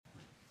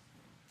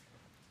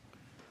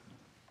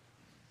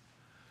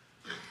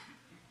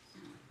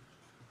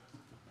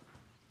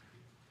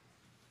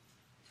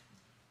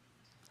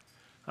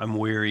I'm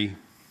weary.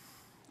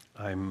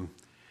 I'm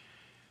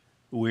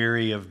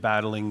weary of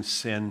battling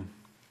sin.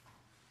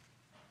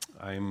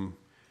 I'm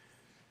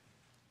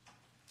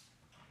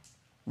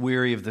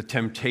weary of the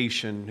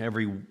temptation.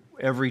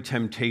 Every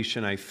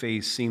temptation I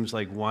face seems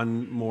like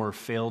one more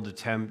failed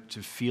attempt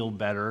to feel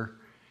better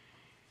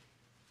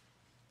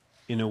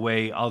in a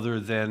way other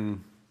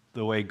than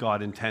the way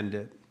God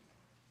intended.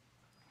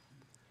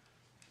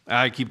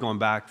 I keep going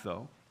back,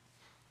 though.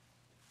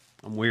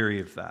 I'm weary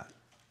of that.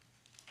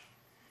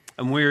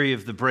 I'm weary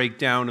of the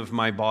breakdown of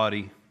my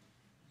body.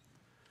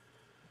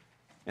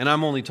 And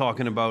I'm only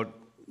talking about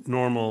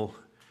normal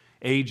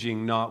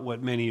aging, not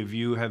what many of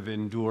you have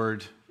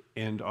endured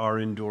and are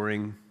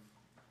enduring.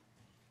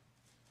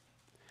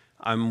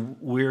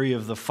 I'm weary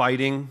of the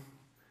fighting,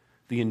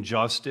 the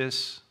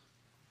injustice,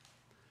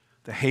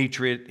 the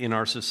hatred in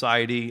our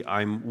society.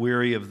 I'm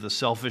weary of the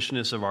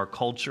selfishness of our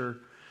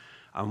culture.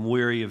 I'm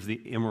weary of the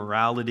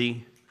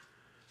immorality,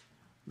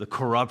 the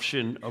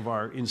corruption of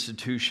our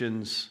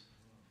institutions.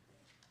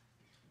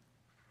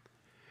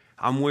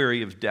 I'm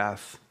weary of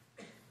death.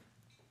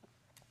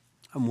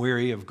 I'm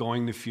weary of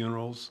going to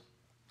funerals.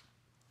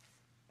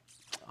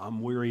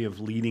 I'm weary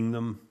of leading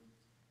them.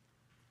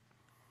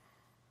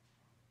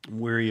 I'm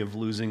weary of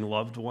losing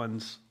loved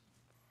ones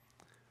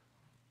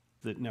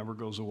that never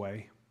goes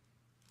away.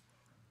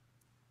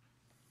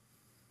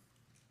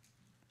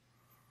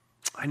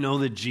 I know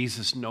that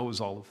Jesus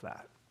knows all of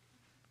that.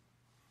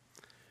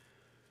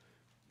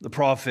 The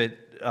prophet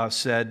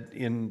said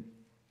in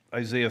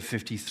Isaiah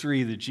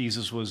 53 that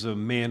Jesus was a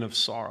man of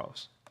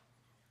sorrows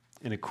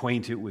and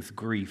acquainted with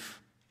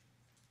grief.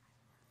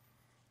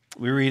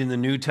 We read in the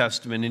New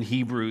Testament in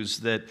Hebrews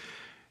that,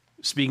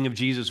 speaking of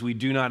Jesus, we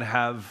do not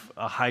have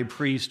a high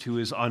priest who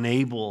is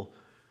unable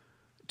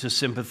to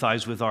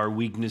sympathize with our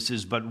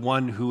weaknesses, but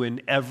one who in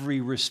every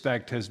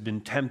respect has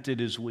been tempted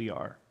as we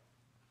are,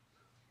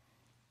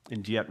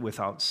 and yet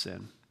without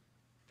sin.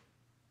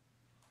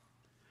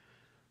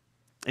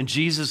 And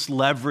Jesus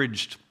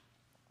leveraged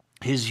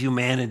his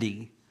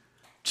humanity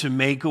to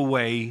make a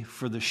way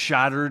for the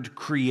shattered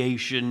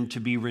creation to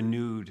be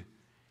renewed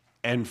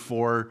and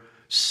for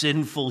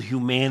sinful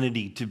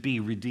humanity to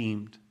be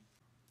redeemed.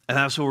 And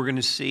that's what we're going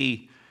to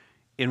see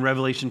in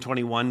Revelation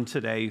 21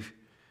 today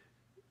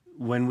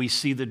when we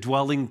see the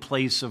dwelling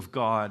place of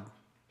God,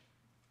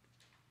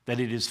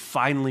 that it is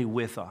finally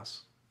with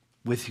us,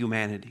 with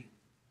humanity.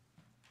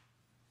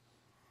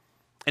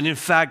 And in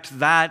fact,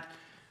 that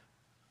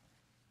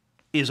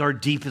is our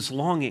deepest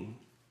longing.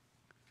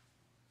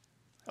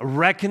 A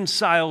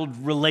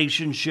reconciled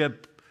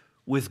relationship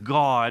with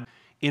God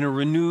in a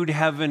renewed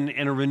heaven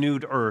and a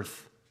renewed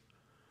earth.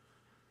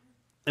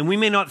 And we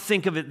may not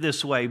think of it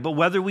this way, but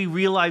whether we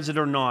realize it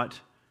or not,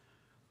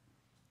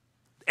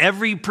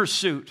 every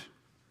pursuit,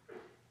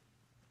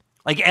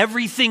 like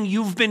everything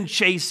you've been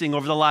chasing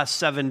over the last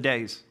 7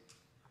 days,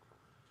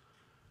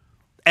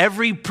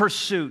 every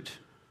pursuit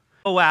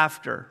go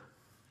after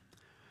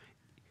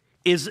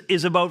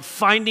is about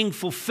finding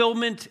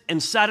fulfillment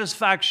and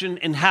satisfaction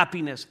and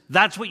happiness.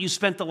 That's what you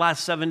spent the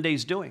last 7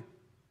 days doing.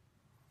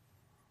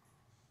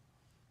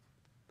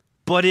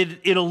 But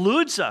it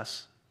eludes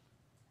us.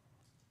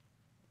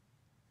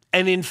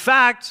 And in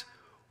fact,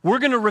 we're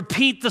going to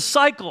repeat the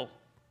cycle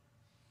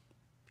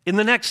in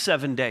the next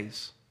 7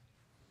 days.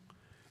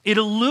 It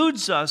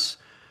eludes us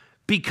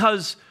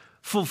because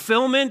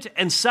fulfillment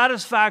and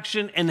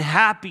satisfaction and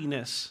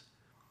happiness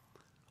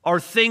are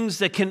things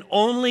that can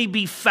only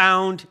be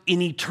found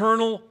in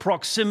eternal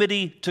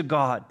proximity to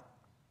God.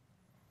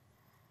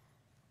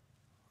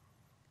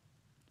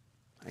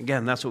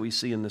 Again, that's what we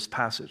see in this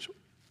passage.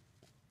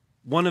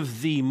 One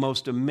of the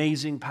most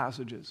amazing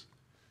passages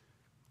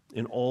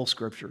in all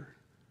Scripture.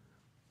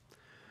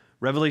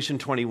 Revelation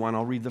 21,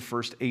 I'll read the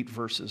first 8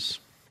 verses.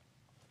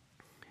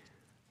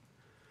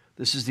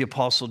 This is the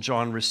Apostle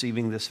John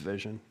receiving this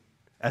vision,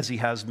 as he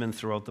has been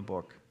throughout the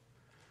book.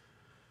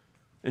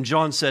 And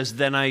John says,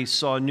 "Then I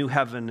saw a new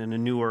heaven and a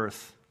new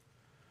earth.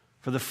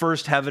 For the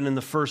first heaven and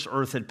the first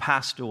earth had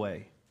passed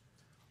away,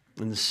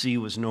 and the sea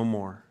was no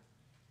more.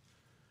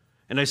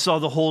 And I saw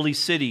the holy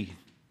city,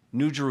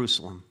 New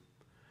Jerusalem,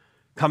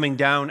 coming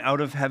down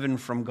out of heaven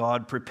from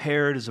God,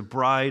 prepared as a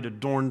bride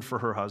adorned for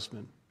her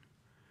husband.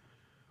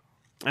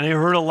 And I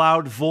heard a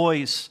loud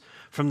voice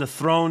from the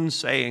throne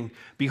saying,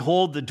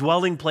 'Behold, the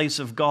dwelling place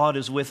of God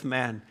is with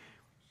man.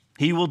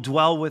 He will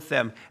dwell with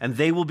them, and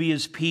they will be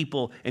his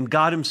people, and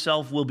God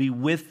himself will be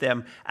with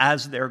them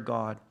as their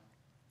God.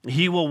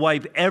 He will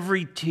wipe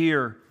every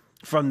tear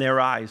from their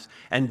eyes,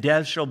 and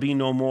death shall be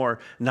no more.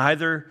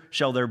 Neither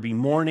shall there be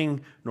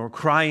mourning, nor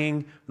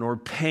crying, nor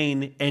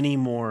pain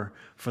anymore,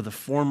 for the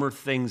former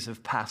things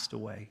have passed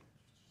away.'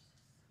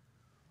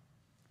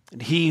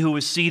 And he who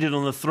was seated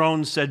on the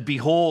throne said,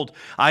 'Behold,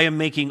 I am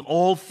making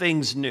all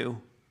things new.'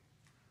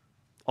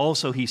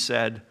 Also he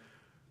said,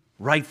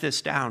 'Write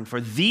this down, for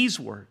these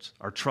words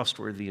are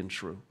trustworthy and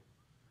true.'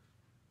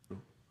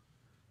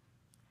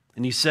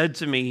 And he said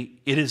to me,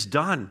 'It is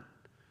done.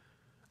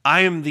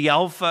 I am the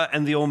Alpha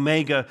and the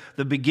Omega,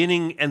 the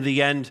beginning and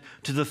the end.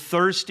 To the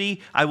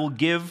thirsty I will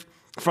give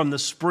from the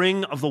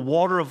spring of the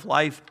water of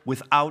life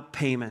without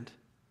payment.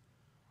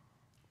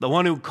 The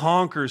one who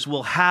conquers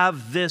will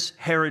have this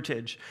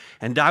heritage,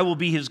 and I will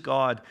be his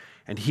God,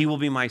 and he will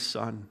be my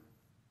son.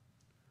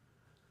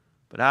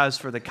 But as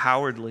for the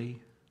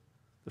cowardly,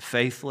 the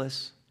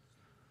faithless,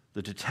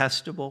 the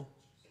detestable,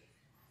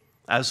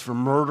 as for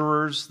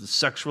murderers, the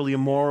sexually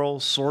immoral,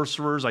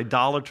 sorcerers,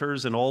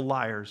 idolaters, and all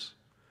liars,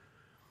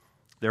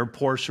 their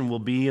portion will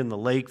be in the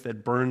lake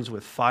that burns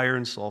with fire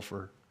and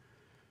sulfur,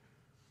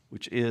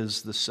 which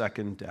is the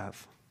second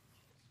death.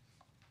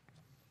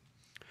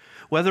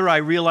 Whether I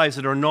realize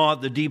it or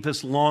not, the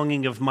deepest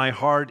longing of my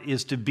heart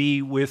is to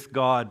be with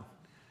God.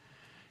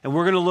 And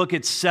we're going to look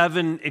at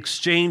 7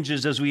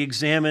 exchanges as we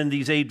examine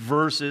these 8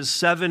 verses,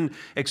 7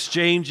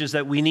 exchanges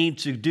that we need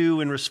to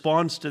do in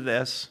response to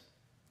this.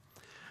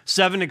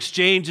 7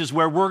 exchanges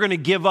where we're going to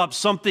give up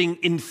something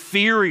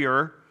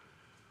inferior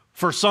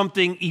for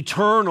something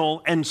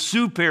eternal and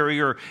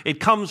superior. It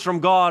comes from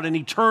God, an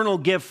eternal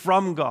gift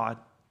from God.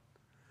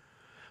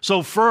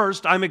 So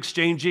first, I'm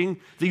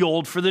exchanging the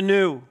old for the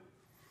new.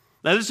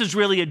 Now, this is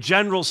really a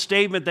general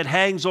statement that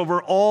hangs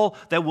over all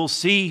that we'll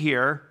see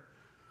here.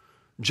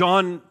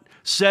 John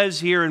says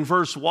here in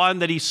verse 1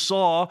 that he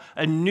saw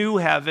a new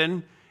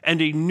heaven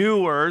and a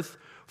new earth,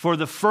 for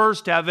the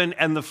first heaven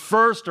and the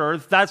first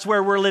earth, that's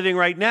where we're living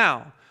right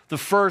now, the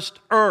first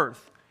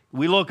earth.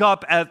 We look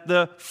up at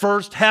the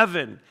first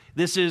heaven.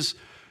 This is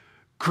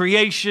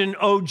creation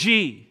OG,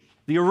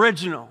 the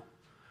original,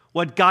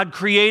 what God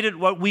created,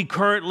 what we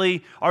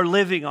currently are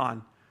living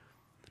on.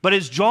 But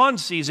as John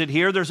sees it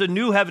here, there's a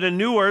new heaven and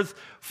new earth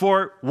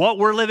for what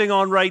we're living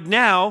on right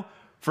now.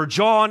 For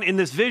John, in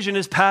this vision,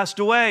 has passed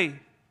away.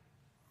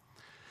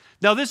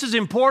 Now, this is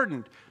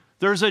important.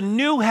 There's a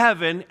new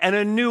heaven and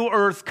a new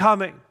earth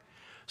coming.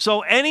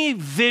 So any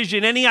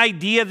vision, any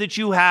idea that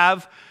you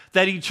have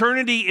that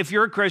eternity, if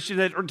you're a Christian,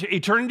 that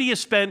eternity is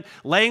spent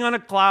laying on a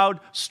cloud,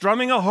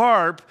 strumming a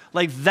harp,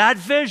 like that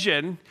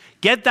vision,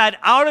 get that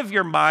out of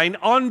your mind,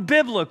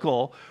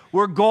 unbiblical.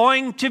 We're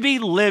going to be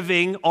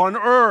living on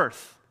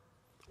earth.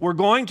 We're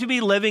going to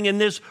be living in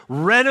this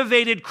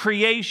renovated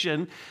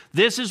creation.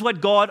 This is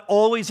what God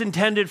always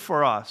intended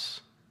for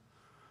us.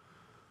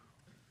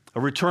 A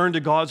return to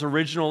God's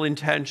original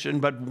intention,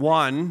 but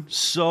one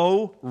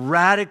so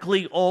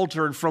radically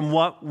altered from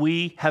what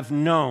we have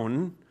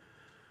known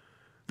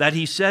that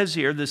he says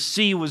here, the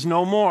sea was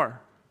no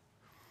more.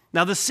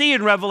 Now, the sea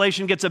in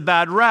Revelation gets a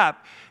bad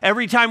rap.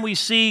 Every time we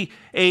see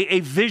a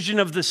vision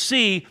of the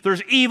sea,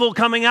 there's evil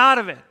coming out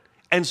of it.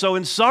 And so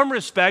in some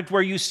respect,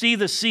 where you see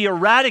the sea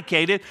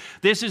eradicated,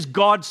 this is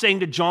God saying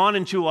to John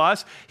and to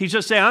us, he's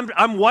just saying,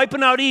 I'm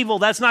wiping out evil.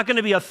 That's not going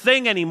to be a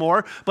thing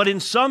anymore. But in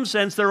some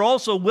sense, there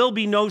also will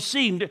be no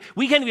sea.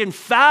 We can't even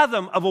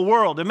fathom of a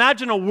world.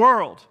 Imagine a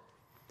world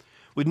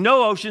with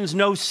no oceans,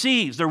 no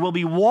seas. There will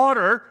be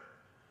water,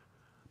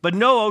 but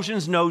no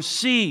oceans, no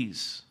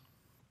seas.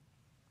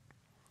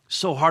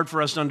 So hard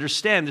for us to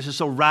understand. This is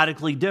so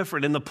radically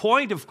different. And the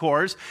point, of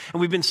course, and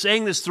we've been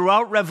saying this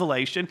throughout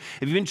Revelation,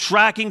 if you've been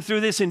tracking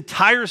through this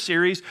entire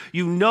series,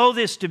 you know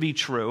this to be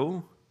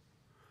true,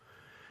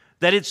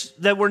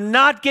 that we're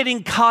not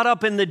getting caught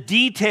up in the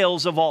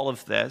details of all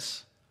of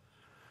this,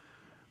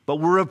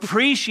 but we're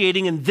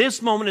appreciating in this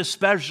moment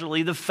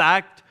especially the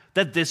fact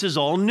that this is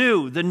all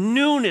new, the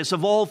newness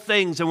of all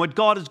things and what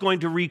God is going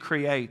to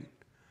recreate.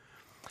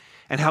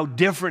 And how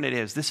different it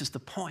is. This is the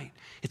point.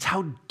 It's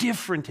how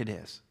different it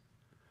is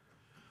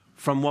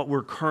from what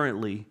we're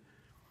currently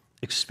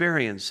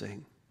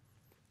experiencing.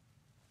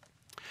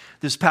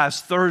 This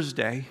past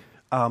Thursday,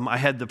 I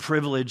had the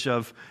privilege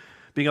of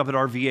being up at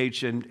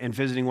RVH and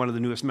visiting one of the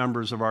newest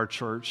members of our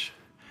church.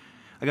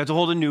 I got to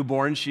hold a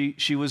newborn.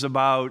 She was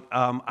about,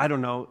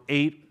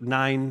 8,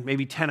 9,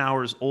 maybe 10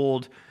 hours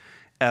old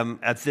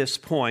at this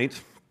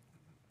point,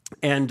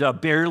 and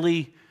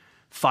barely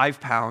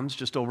 5 pounds,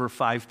 just over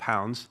 5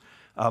 pounds.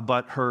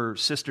 But her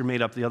sister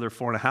made up the other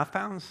 4.5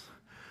 pounds.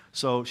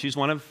 So she's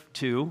one of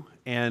 2,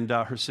 and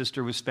her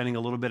sister was spending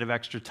a little bit of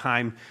extra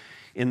time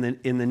in the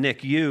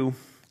NICU.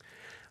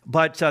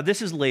 But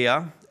this is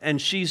Leah, and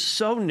she's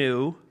so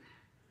new,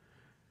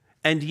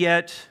 and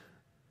yet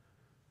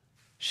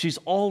she's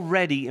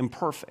already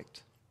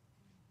imperfect.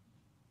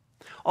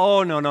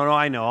 Oh, no,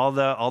 I know.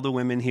 All the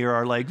women here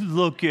are like,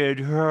 look at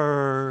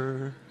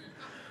her.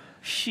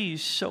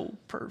 She's so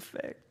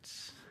perfect.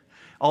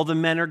 All the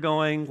men are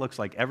going, looks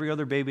like every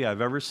other baby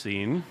I've ever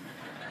seen.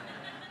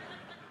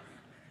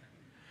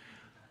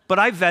 But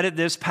I vetted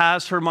this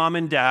past her mom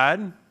and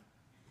dad,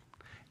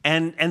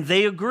 and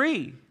they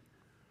agree.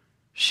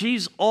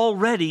 She's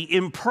already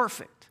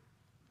imperfect.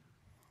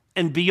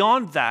 And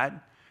beyond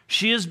that,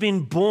 she has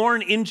been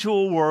born into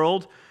a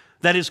world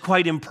that is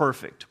quite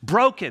imperfect,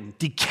 broken,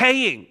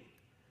 decaying,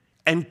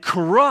 and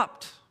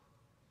corrupt.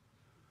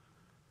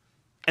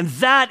 And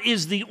that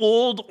is the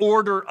old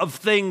order of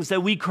things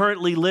that we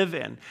currently live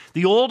in.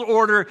 The old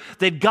order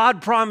that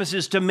God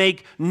promises to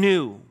make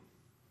new.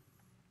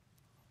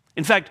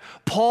 In fact,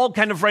 Paul,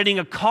 kind of writing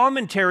a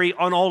commentary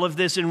on all of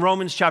this in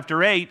Romans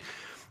chapter 8,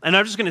 And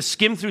I'm just going to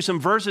skim through some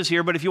verses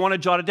here, but if you want to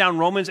jot it down,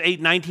 Romans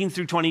 8:19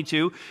 through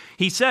 22,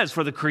 he says,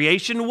 "For the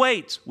creation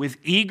waits with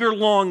eager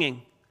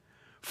longing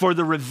for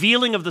the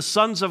revealing of the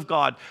sons of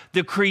God."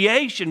 The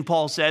creation,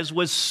 Paul says,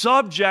 was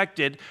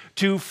subjected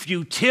to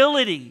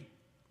futility,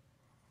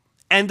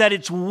 and that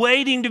it's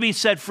waiting to be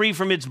set free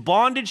from its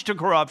bondage to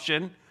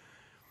corruption,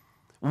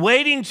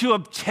 waiting to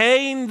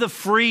obtain the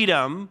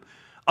freedom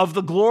of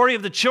the glory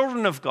of the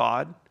children of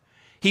God.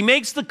 He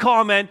makes the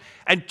comment,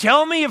 and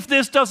tell me if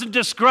this doesn't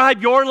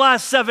describe your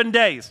last 7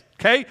 days,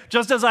 okay?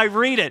 Just as I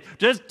read it,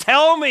 just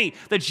tell me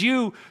that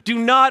you do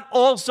not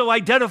also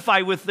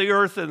identify with the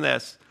earth in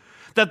this,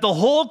 that the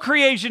whole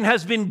creation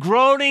has been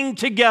groaning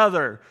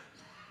together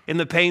in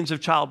the pains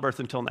of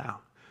childbirth until now.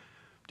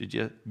 Did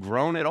you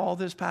groan at all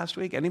this past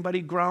week?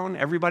 Anybody groan?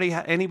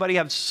 Anybody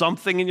have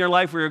something in your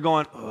life where you're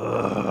going,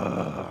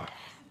 ugh?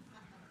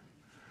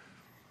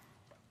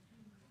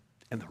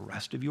 And the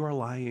rest of you are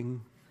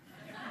lying.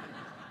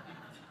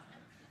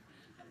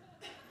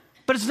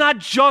 But it's not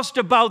just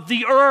about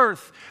the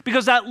earth,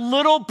 because that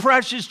little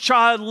precious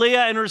child,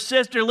 Leah, and her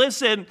sister,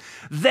 listen,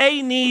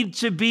 they need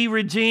to be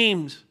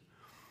redeemed.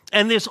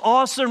 And this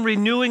awesome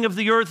renewing of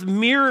the earth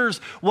mirrors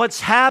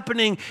what's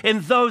happening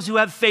in those who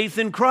have faith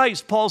in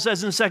Christ. Paul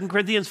says in 2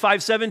 Corinthians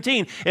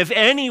 5:17, if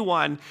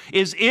anyone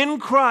is in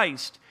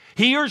Christ,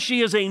 he or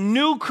she is a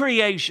new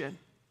creation.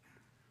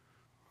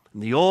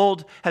 And the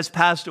old has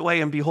passed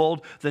away, and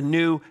behold, the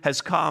new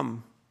has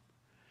come.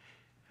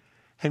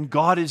 And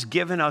God has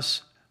given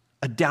us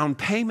a down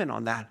payment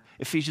on that.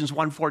 Ephesians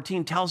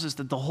 1:14 tells us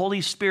that the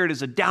Holy Spirit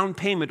is a down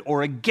payment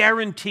or a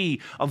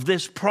guarantee of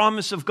this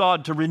promise of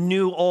God to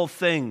renew all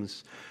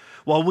things.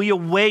 While we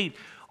await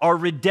our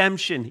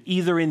redemption,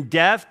 either in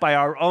death, by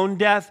our own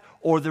death,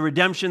 or the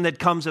redemption that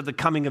comes at the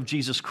coming of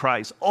Jesus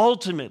Christ.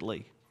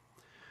 Ultimately,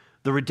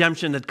 the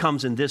redemption that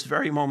comes in this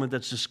very moment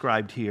that's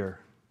described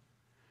here.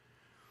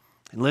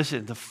 And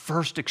listen, the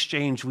first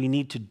exchange we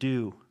need to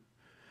do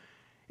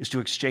is to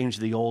exchange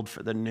the old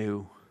for the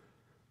new.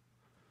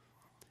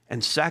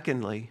 And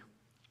secondly,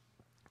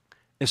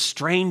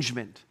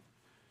 estrangement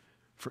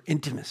for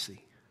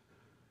intimacy.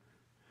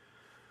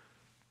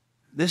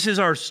 This is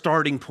our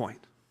starting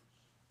point.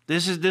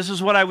 This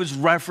is what I was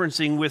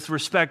referencing with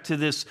respect to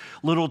this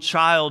little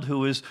child who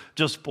was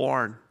just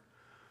born.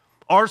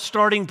 Our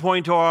starting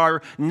point, or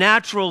our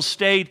natural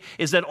state,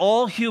 is that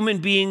all human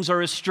beings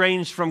are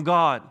estranged from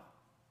God.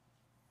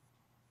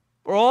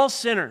 We're all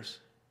sinners.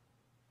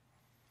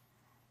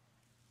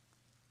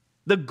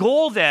 The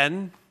goal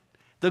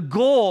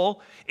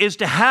is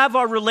to have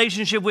our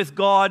relationship with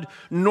God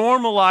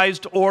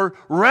normalized or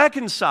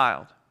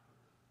reconciled.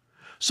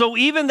 So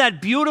even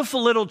that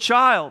beautiful little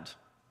child,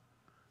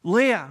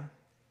 Leah,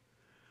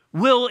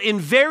 will in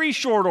very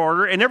short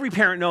order, and every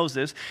parent knows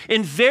this,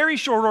 in very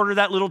short order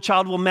that little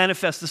child will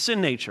manifest the sin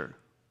nature.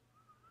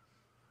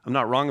 I'm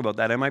not wrong about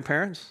that, am I,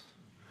 parents?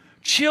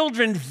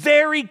 Children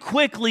very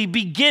quickly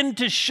begin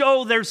to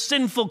show their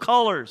sinful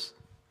colors.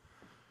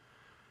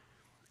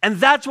 And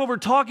that's what we're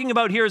talking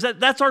about here, is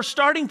that's our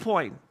starting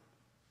point.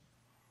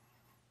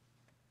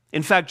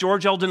 In fact,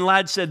 George Eldon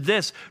Ladd said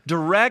this: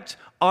 direct,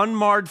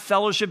 unmarred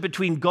fellowship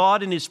between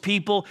God and his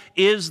people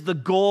is the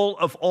goal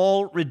of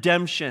all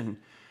redemption,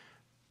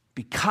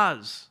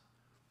 because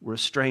we're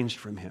estranged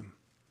from him.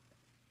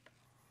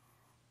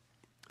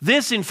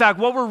 This, in fact,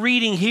 what we're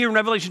reading here in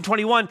Revelation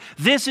 21,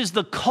 this is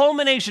the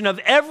culmination of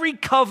every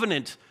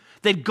covenant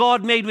that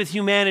God made with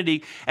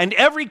humanity, and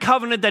every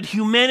covenant that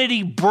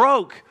humanity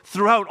broke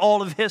throughout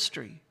all of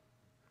history.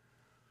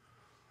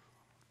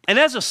 And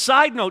as a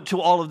side note to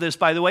all of this,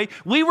 by the way,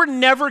 we were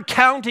never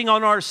counting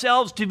on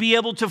ourselves to be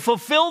able to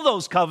fulfill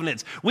those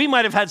covenants. We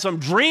might have had some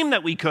dream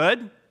that we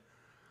could,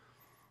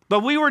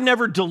 but we were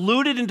never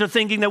deluded into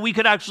thinking that we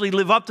could actually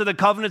live up to the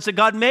covenants that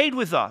God made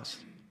with us.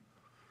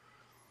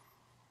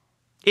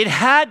 It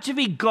had to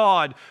be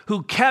God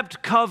who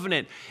kept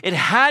covenant. It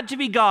had to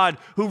be God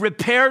who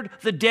repaired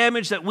the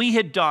damage that we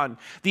had done.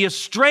 The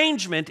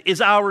estrangement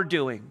is our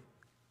doing.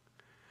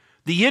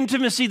 The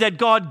intimacy that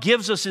God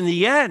gives us in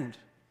the end,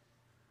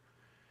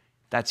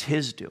 that's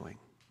his doing.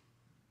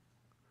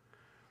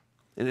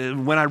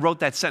 And when I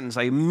wrote that sentence,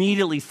 I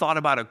immediately thought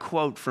about a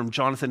quote from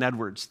Jonathan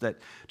Edwards,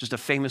 just a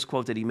famous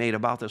quote that he made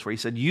about this, where he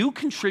said, "You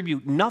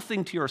contribute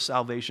nothing to your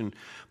salvation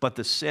but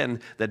the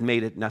sin that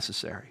made it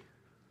necessary."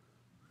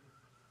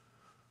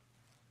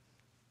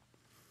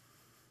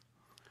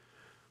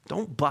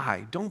 Don't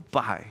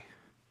buy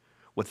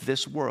what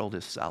this world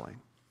is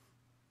selling.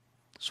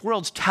 This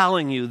world's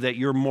telling you that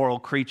you're moral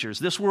creatures.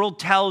 This world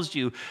tells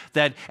you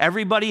that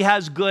everybody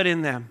has good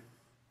in them.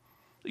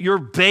 You're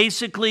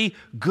basically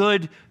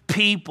good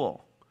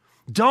people.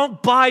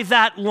 Don't buy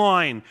that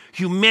line.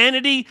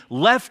 Humanity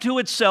left to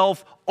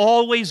itself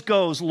always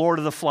goes Lord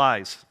of the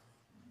Flies.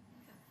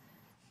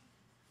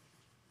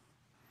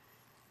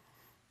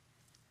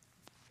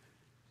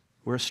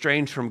 We're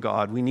estranged from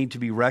God. We need to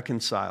be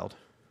reconciled.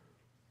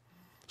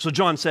 So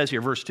John says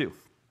here, verse 2,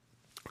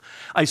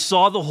 I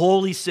saw the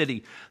holy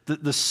city,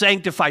 the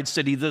sanctified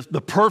city,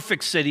 the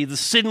perfect city, the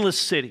sinless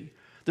city,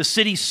 The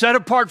city set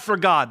apart for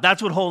God.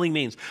 That's what holy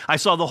means. I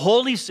saw the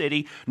holy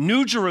city,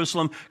 New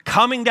Jerusalem,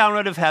 coming down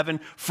out of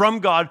heaven from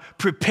God,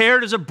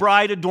 prepared as a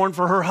bride adorned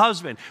for her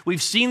husband.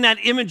 We've seen that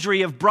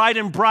imagery of bride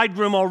and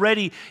bridegroom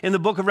already in the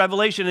book of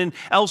Revelation and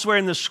elsewhere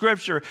in the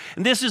scripture.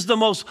 And this is the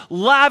most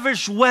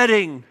lavish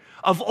wedding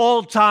of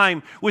all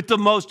time, with the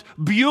most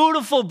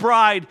beautiful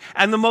bride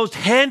and the most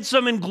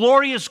handsome and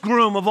glorious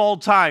groom of all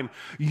time.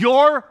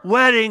 Your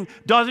wedding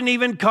doesn't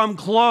even come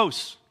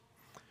close.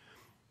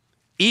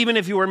 Even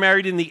if you were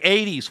married in the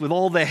 80s with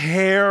all the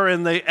hair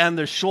and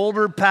the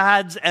shoulder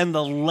pads and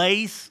the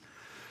lace.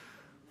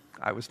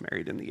 I was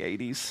married in the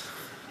 80s.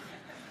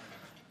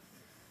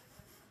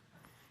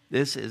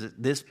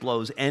 This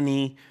blows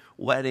any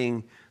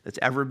wedding that's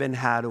ever been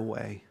had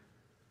away.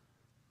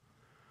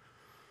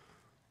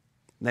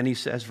 Then he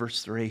says,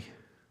 verse 3,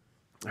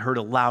 I heard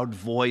a loud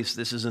voice.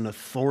 This is an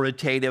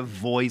authoritative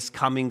voice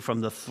coming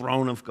from the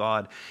throne of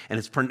God. And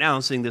it's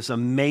pronouncing this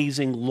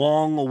amazing,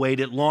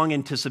 long-awaited,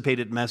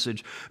 long-anticipated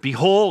message.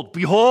 Behold,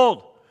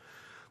 behold,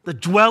 the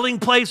dwelling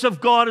place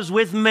of God is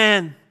with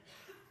men.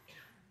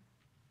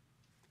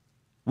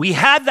 We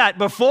had that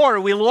before.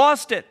 We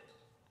lost it.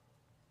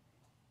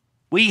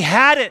 We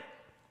had it.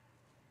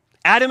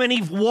 Adam and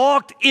Eve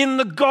walked in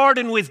the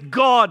garden with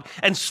God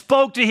and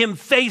spoke to him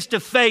face to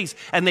face,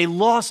 and they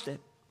lost it.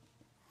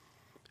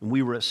 And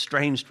we were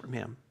estranged from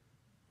him.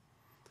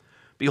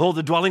 Behold,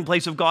 the dwelling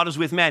place of God is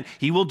with men.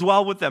 He will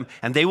dwell with them,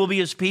 and they will be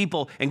his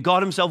people, and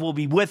God himself will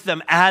be with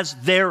them as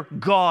their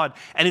God.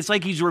 And it's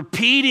like he's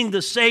repeating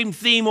the same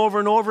theme over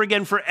and over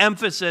again for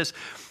emphasis.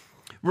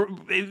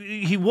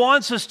 He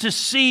wants us to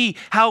see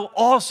how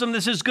awesome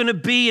this is going to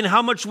be and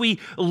how much we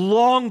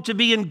long to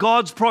be in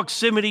God's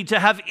proximity, to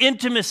have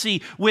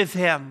intimacy with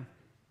him.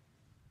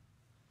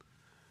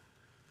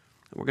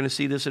 We're going to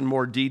see this in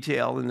more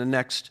detail in the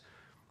next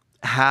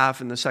half,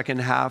 in the second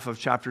half of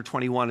chapter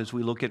 21, as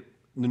we look at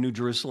the New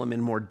Jerusalem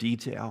in more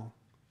detail.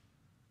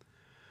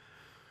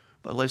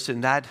 But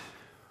listen, that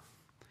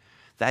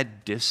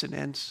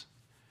dissonance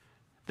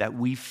that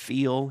we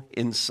feel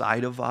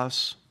inside of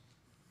us,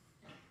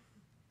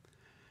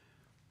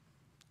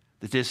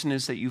 the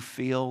dissonance that you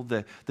feel,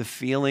 the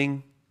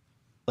feeling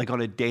like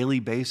on a daily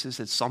basis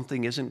that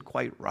something isn't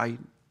quite right.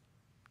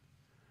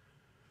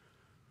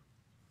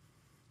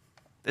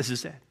 This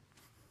is it.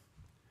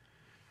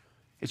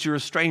 It's your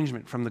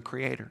estrangement from the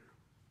Creator.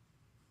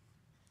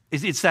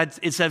 It's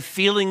that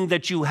feeling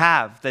that you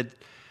have that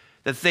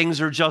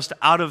things are just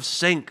out of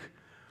sync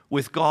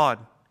with God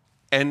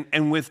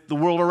and with the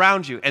world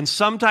around you. And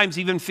sometimes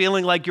even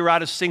feeling like you're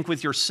out of sync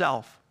with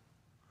yourself.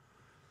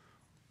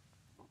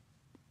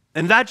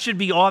 And that should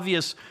be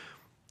obvious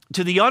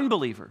to the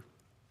unbeliever.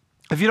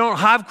 If you don't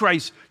have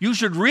Christ, you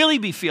should really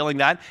be feeling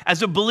that.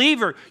 As a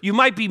believer, you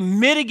might be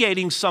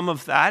mitigating some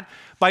of that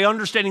by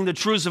understanding the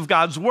truths of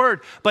God's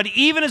word. But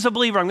even as a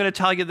believer, I'm going to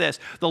tell you this.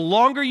 The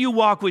longer you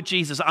walk with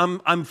Jesus,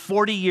 I'm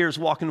 40 years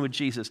walking with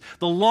Jesus.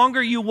 The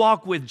longer you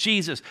walk with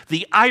Jesus,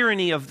 the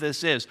irony of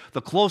this is,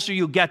 the closer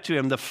you get to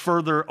him, the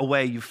further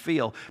away you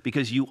feel,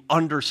 because you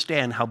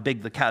understand how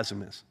big the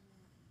chasm is.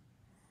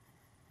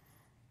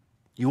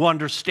 You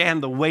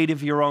understand the weight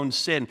of your own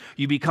sin.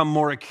 You become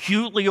more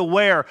acutely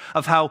aware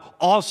of how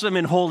awesome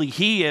and holy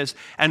he is,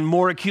 and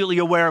more acutely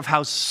aware of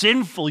how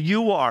sinful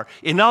you are.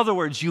 In other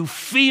words, you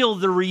feel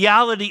the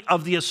reality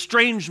of the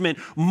estrangement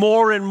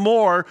more and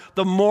more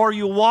the more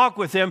you walk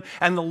with him,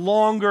 and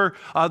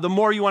the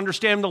more you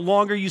understand, the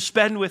longer you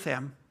spend with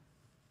him.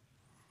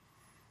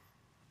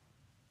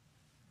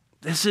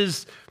 This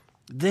is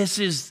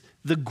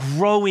the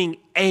growing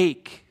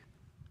ache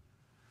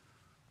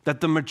that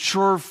the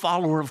mature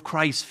follower of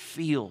Christ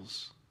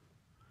feels,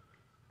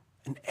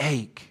 an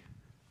ache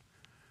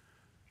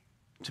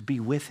to be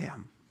with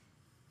him.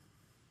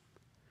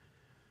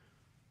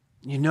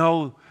 You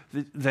know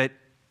that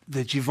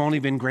you've only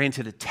been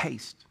granted a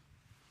taste.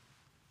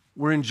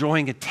 We're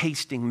enjoying a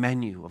tasting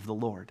menu of the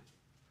Lord.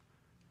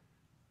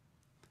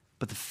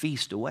 But the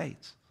feast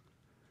awaits.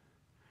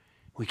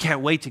 We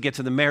can't wait to get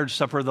to the marriage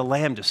supper of the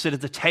Lamb, to sit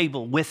at the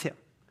table with him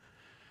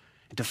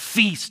and to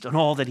feast on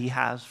all that he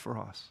has for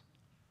us.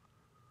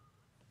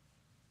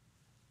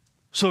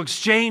 So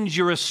exchange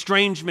your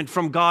estrangement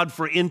from God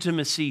for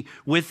intimacy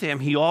with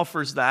him. He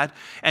offers that.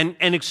 And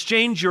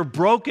exchange your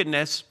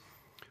brokenness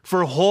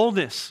for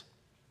wholeness.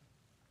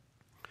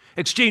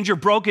 Exchange your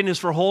brokenness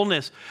for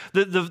wholeness.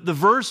 The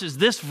verse is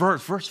this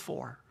verse, verse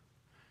 4.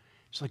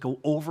 It's like it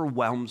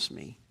overwhelms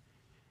me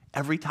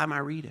every time I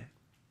read it.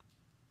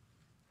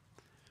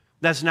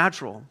 That's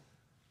natural.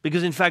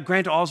 Because in fact,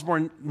 Grant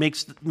Osborne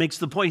makes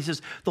the point. He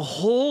says, the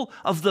whole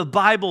of the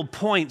Bible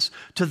points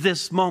to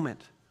this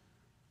moment.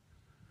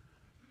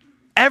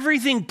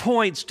 Everything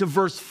points to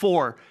verse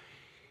 4.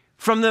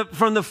 From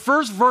the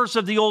first verse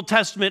of the Old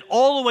Testament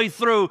all the way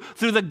through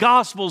the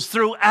Gospels,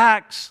 through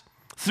Acts,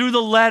 through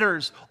the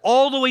letters,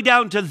 all the way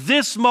down to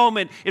this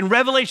moment in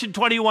Revelation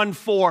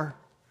 21:4.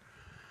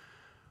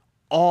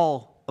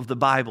 All of the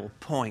Bible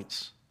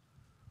points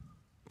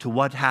to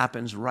what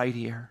happens right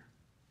here.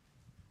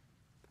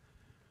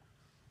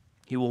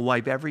 He will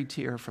wipe every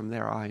tear from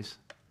their eyes.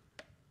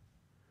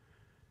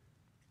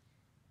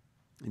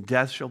 and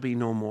death shall be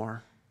no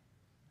more.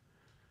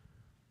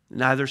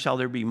 Neither shall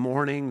there be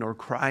mourning, nor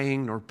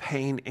crying, nor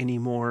pain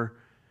anymore,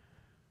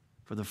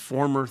 for the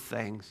former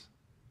things.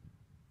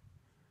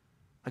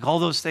 Like all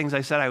those things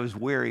I said I was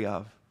weary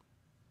of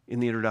in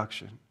the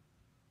introduction.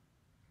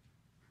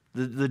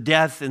 The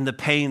death and the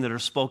pain that are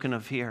spoken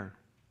of here.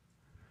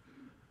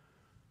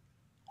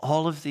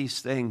 All of these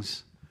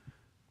things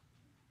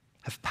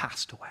have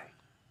passed away.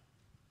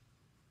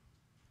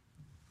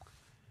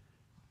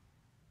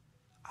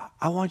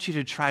 I want you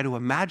to try to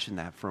imagine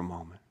that for a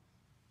moment.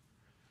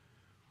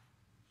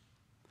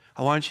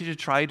 I want you to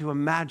try to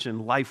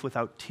imagine life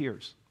without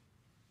tears.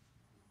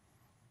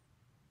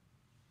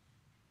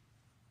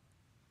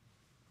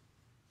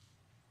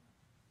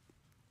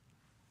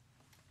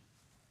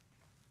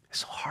 It's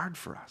so hard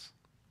for us.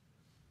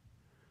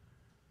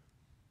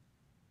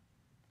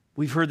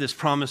 We've heard this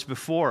promise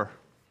before.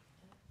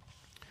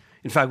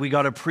 In fact, we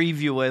got a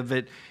preview of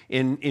it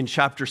in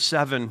chapter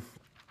 7.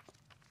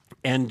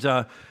 And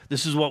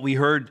this is what we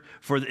heard,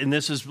 and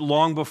this is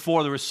long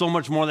before. There was so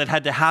much more that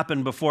had to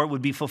happen before it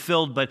would be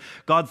fulfilled. But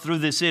God threw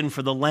this in.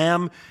 For the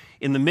Lamb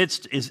in the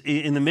midst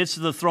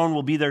of the throne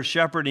will be their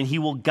shepherd, and he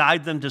will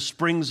guide them to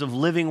springs of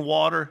living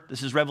water.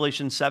 This is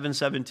Revelation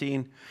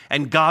 7:17.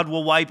 And God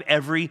will wipe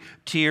every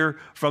tear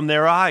from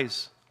their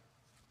eyes.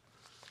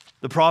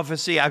 The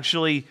prophecy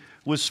actually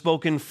was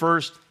spoken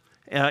first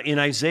in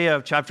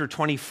Isaiah chapter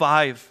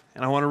 25.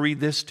 And I want to read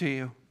this to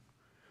you.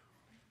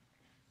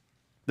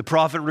 The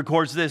prophet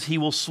records this: he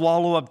will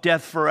swallow up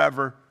death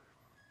forever,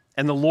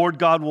 and the Lord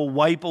God will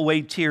wipe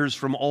away tears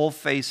from all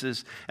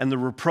faces, and the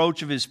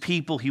reproach of his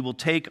people he will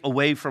take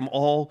away from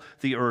all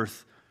the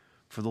earth.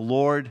 For the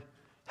Lord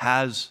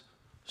has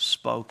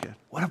spoken.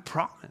 What a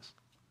promise.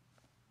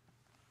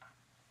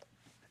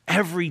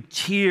 Every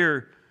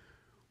tear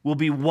will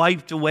be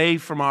wiped away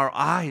from our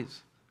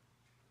eyes.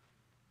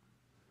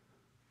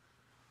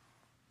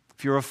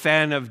 If you're a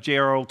fan of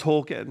J.R.R.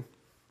 Tolkien,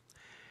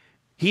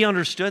 he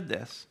understood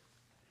this.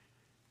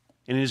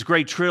 In his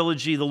great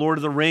trilogy, The Lord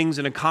of the Rings,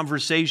 in a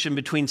conversation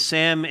between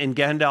Sam and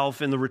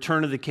Gandalf in The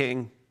Return of the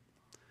King,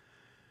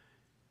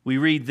 we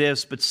read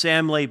this: but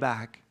Sam lay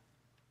back,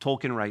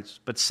 Tolkien writes,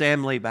 but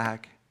Sam lay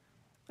back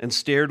and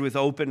stared with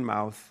open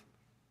mouth.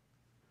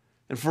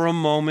 And for a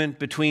moment,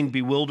 between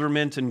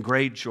bewilderment and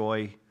great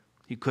joy,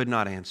 he could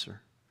not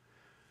answer.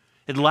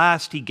 At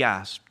last he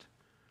gasped,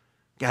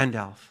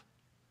 Gandalf,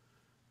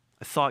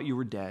 I thought you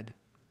were dead.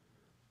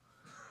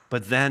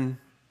 But then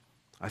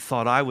I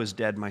thought I was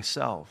dead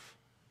myself.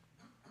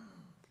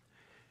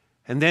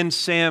 And then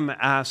Sam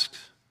asked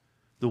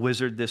the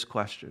wizard this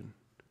question: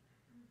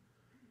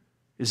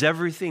 is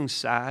everything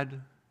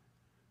sad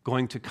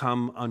going to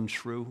come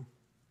untrue?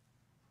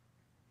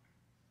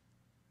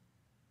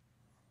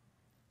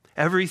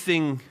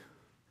 Everything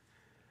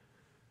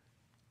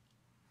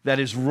that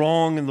is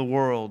wrong in the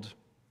world,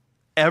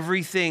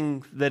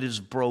 everything that is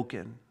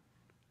broken,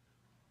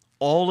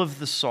 all of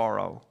the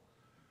sorrow,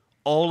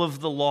 all of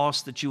the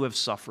loss that you have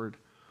suffered,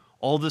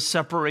 all the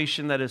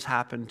separation that has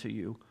happened to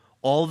you,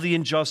 all the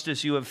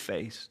injustice you have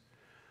faced,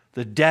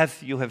 the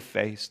death you have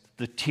faced,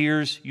 the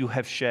tears you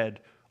have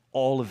shed,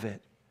 all of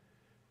it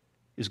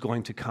is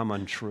going to come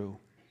untrue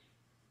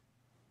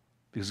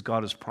because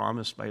God has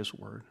promised by his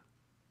word.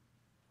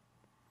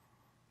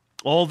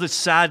 All the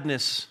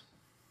sadness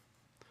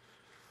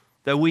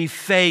that we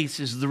face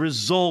is the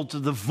result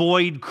of the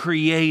void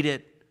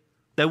created,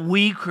 that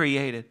we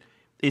created.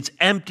 It's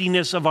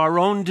emptiness of our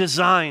own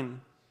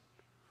design.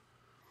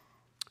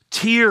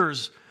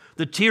 Tears,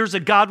 the tears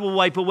that God will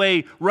wipe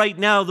away. Right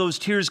now, those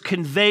tears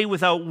convey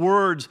without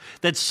words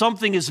that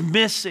something is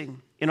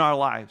missing in our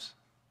lives.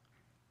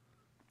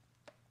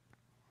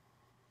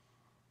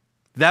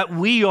 That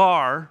we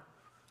are,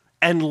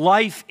 and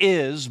life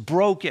is,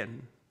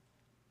 broken.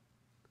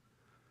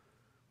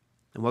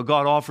 And what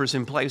God offers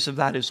in place of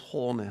that is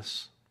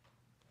wholeness.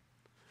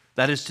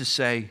 That is to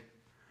say,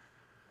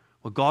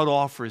 what God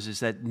offers is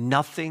that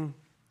nothing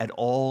at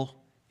all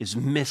is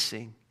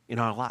missing in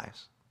our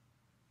lives.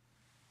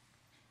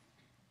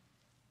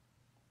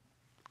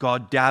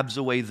 God dabs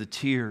away the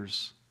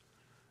tears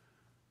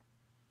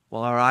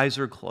while our eyes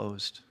are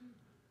closed,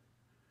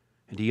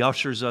 and he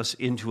ushers us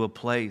into a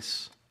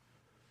place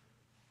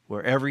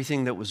where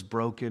everything that was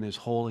broken is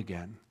whole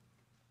again,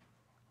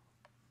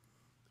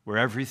 where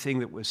everything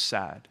that was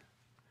sad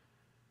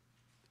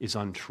is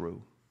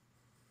untrue.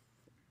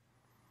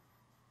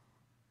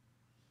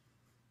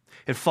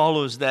 It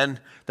follows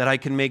then that I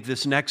can make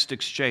this next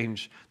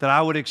exchange, that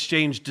I would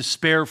exchange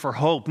despair for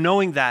hope,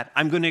 knowing that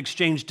I'm going to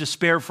exchange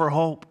despair for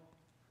hope.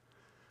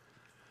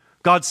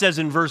 God says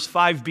in verse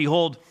 5,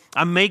 behold,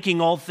 I'm making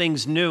all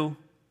things new.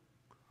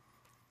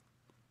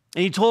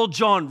 And he told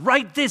John,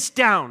 write this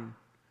down.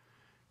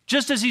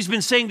 Just as he's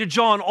been saying to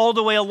John all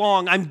the way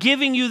along, I'm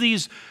giving you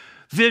these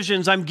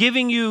visions, I'm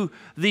giving you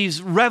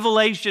these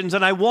revelations,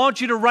 and I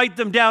want you to write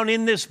them down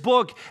in this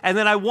book, and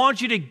then I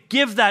want you to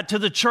give that to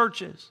the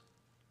churches.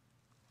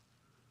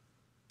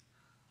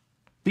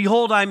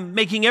 Behold, I'm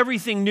making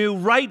everything new.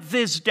 Write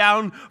this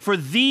down, for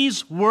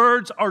these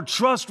words are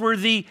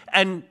trustworthy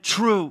and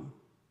true.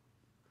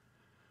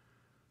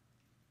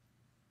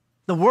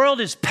 The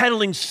world is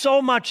peddling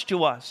so much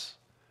to us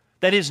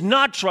that is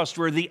not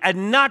trustworthy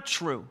and not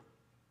true.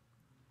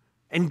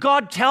 And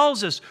God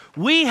tells us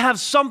we have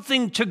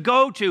something to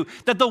go to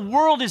that the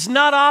world is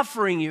not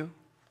offering you.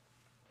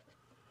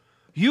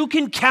 You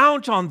can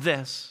count on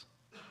this.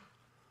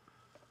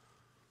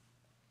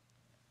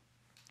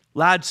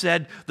 Ladd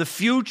said, the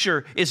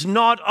future is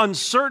not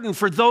uncertain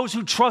for those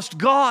who trust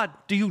God.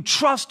 Do you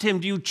trust Him?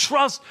 Do you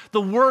trust the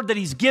word that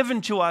He's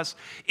given to us?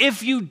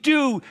 If you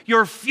do,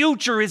 your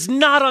future is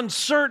not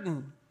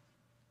uncertain.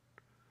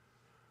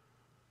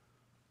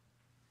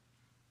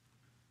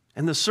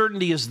 And the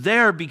certainty is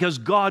there because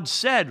God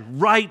said,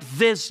 write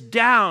this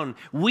down.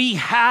 We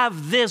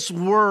have this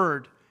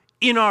word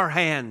in our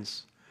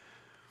hands,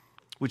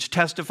 which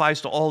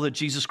testifies to all that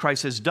Jesus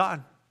Christ has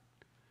done.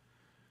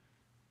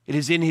 It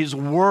is in His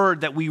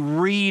word that we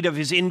read of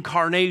His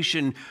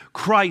incarnation,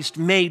 Christ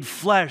made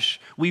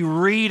flesh. We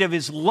read of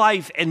His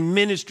life and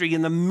ministry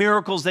and the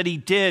miracles that He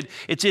did.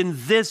 It's in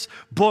this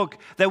book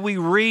that we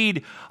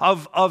read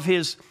of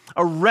His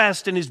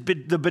arrest and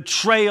the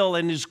betrayal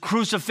and His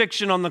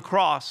crucifixion on the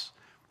cross.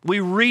 We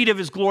read of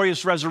His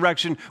glorious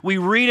resurrection. We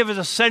read of His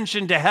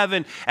ascension to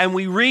heaven, and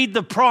we read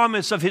the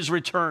promise of His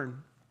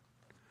return.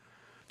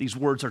 These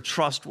words are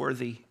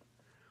trustworthy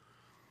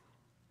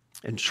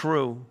and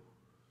true.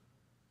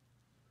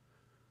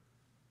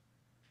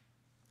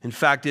 In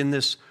fact, in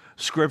this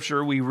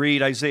scripture, we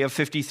read Isaiah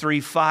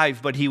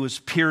 53:5, but He was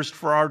pierced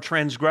for our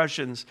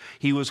transgressions.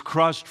 He was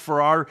crushed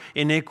for our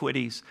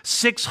iniquities.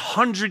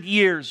 600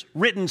 years,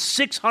 written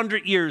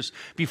 600 years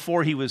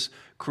before He was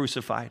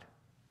crucified.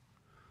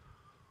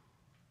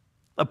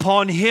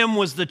 Upon Him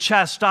was the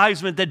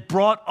chastisement that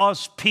brought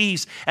us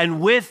peace, and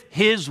with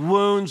His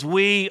wounds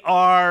we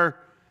are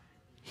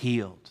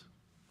healed.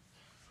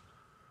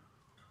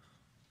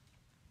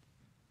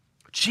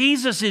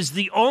 Jesus is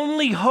the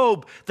only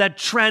hope that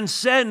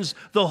transcends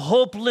the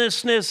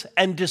hopelessness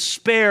and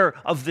despair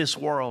of this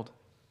world.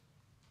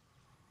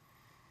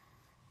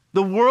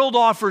 The world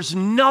offers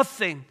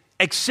nothing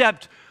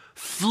except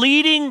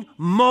fleeting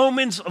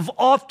moments of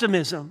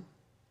optimism.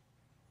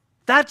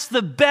 That's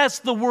the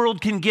best the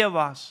world can give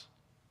us.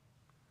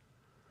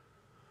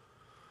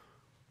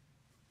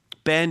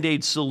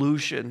 Band-aid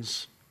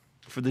solutions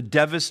for the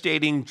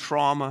devastating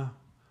trauma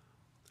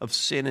of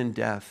sin and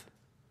death.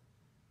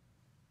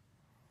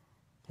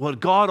 What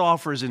God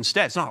offers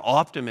instead, it's not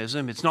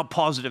optimism, it's not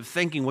positive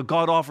thinking. What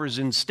God offers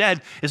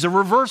instead is a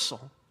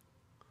reversal.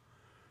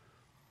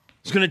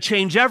 He's going to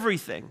change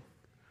everything.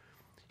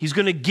 He's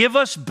going to give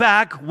us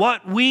back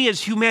what we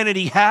as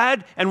humanity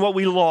had and what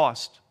we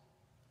lost.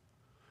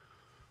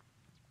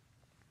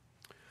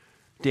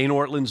 Dane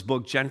Ortlund's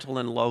book, Gentle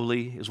and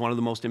Lowly, is one of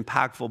the most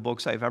impactful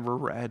books I've ever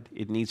read.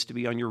 It needs to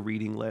be on your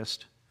reading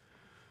list.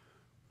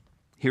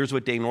 Here's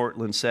what Dane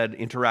Ortlund said,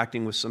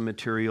 interacting with some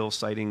material,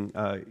 citing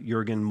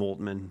Jürgen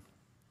Moltmann.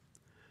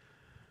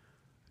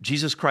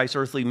 Jesus Christ's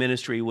earthly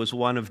ministry was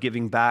one of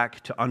giving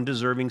back to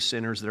undeserving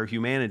sinners their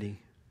humanity.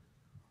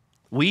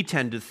 We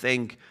tend to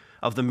think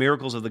of the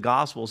miracles of the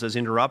Gospels as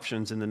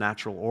interruptions in the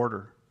natural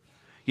order.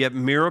 Yet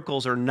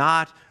miracles are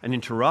not an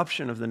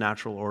interruption of the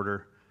natural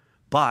order,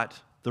 but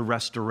the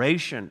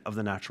restoration of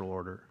the natural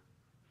order.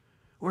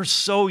 We're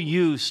so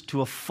used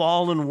to a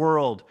fallen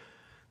world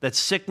that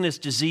sickness,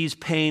 disease,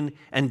 pain,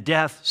 and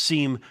death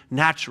seem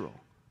natural.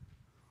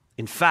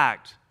 In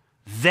fact,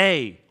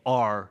 they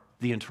are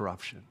the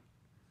interruption.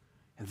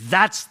 And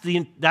that's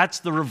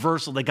the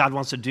reversal that God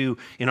wants to do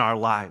in our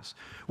lives.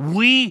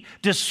 We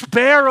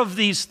despair of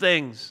these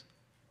things.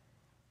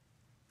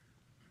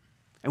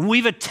 And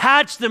we've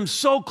attached them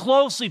so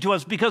closely to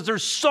us because they're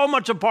so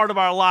much a part of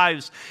our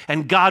lives.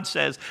 And God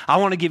says, I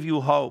want to give you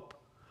hope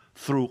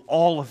through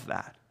all of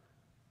that.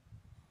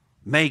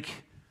 Make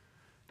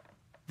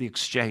the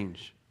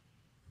exchange.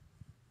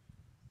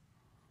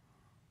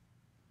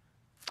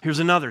 Here's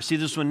another. See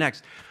this one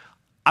next.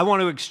 I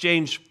want to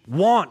exchange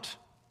want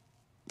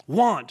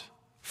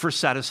for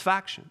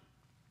satisfaction.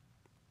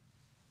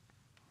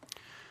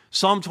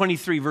 Psalm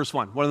 23, verse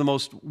 1, one of the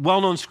most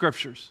well-known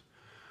scriptures.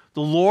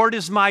 The Lord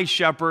is my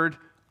shepherd,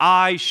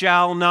 I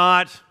shall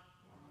not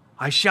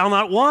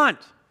want.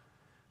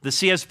 The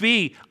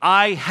CSB,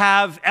 I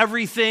have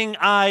everything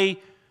I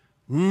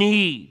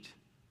need.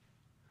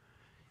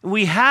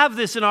 We have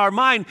this in our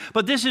mind,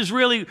 but this is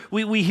really,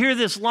 we hear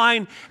this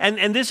line,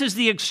 and this is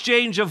the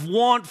exchange of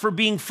want for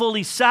being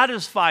fully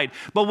satisfied.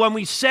 But when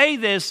we say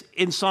this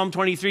in Psalm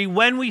 23,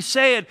 when we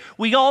say it,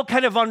 we all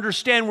kind of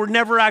understand we're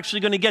never actually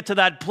going to get to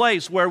that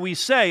place where we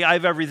say, I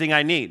have everything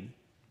I need.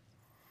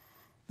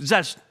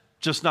 That's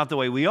just not the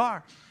way we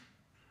are.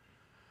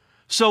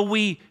 So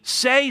we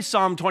say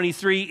Psalm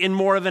 23 in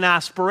more of an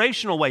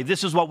aspirational way.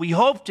 This is what we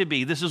hope to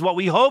be. This is what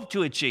we hope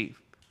to achieve.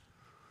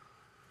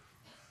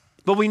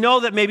 But we know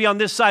that maybe on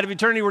this side of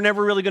eternity, we're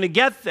never really going to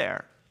get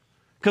there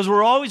because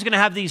we're always going to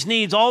have these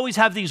needs, always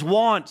have these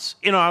wants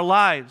in our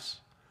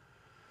lives.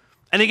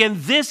 And again,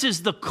 this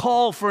is the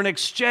call for an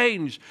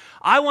exchange.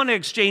 I want to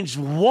exchange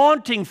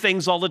wanting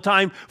things all the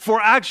time for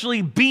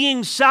actually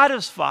being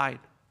satisfied.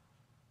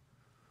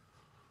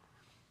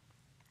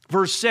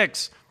 Verse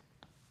 6,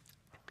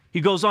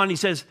 He goes on, he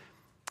says,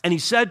 and he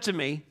said to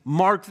me,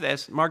 mark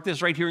this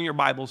right here in your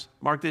Bibles,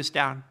 mark this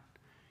down.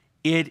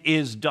 It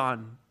is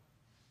done.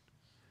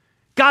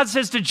 God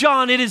says to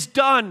John, it is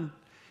done.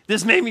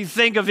 This made me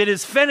think of it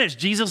is finished.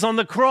 Jesus on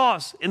the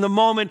cross, in the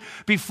moment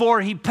before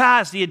he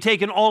passed, he had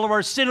taken all of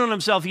our sin on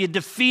himself. He had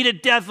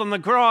defeated death on the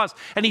cross.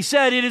 And he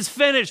said, it is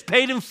finished,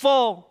 paid in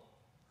full.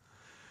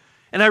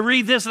 And I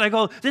read this and I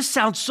go, this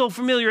sounds so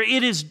familiar.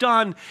 It is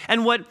done.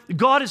 And what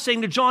God is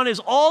saying to John is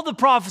all the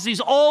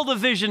prophecies, all the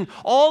vision,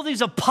 all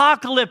these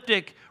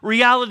apocalyptic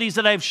realities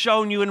that I've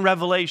shown you in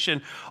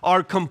Revelation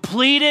are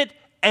completed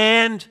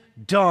and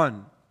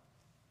done.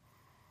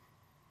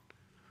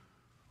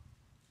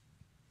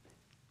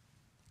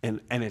 And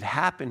it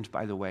happened,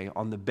 by the way,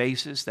 on the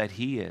basis that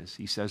he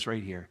says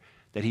right here,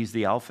 that he's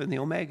the Alpha and the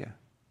Omega.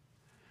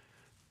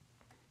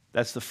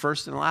 That's the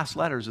first and last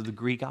letters of the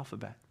Greek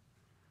alphabet.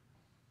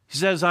 He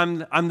says, I'm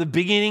the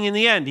beginning and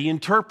the end. He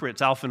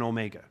interprets Alpha and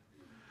Omega.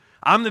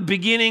 I'm the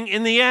beginning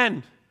and the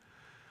end.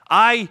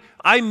 I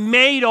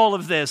made all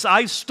of this.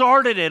 I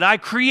started it. I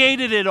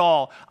created it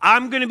all.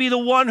 I'm going to be the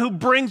one who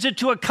brings it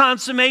to a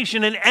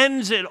consummation and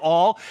ends it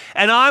all.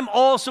 And I'm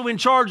also in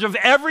charge of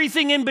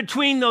everything in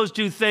between those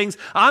two things.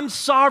 I'm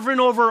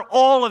sovereign over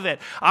all of it.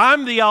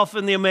 I'm the Alpha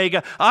and the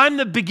Omega. I'm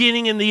the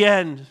beginning and the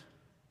end.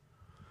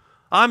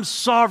 I'm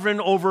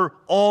sovereign over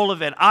all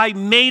of it. I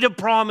made a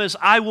promise.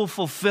 I will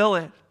fulfill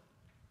it.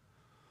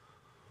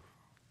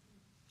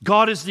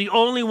 God is the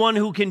only one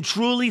who can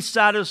truly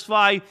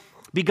satisfy,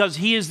 because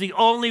he is the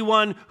only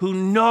one who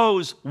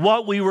knows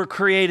what we were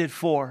created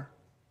for.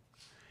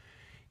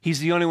 He's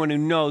the only one who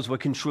knows what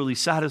can truly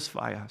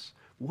satisfy us.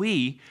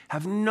 We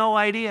have no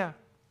idea.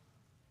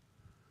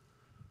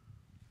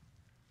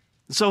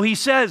 So he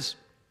says,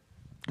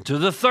 to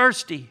the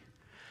thirsty,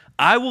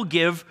 I will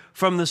give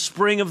from the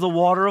spring of the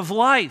water of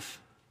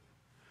life.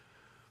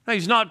 Now,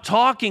 he's not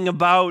talking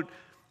about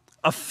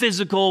a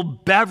physical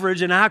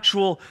beverage, an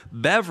actual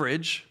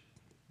beverage,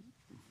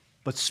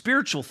 but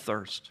spiritual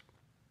thirst.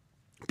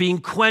 Being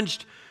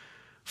quenched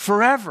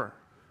forever.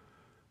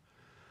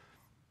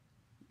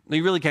 Now,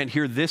 you really can't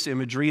hear this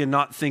imagery and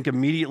not think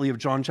immediately of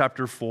John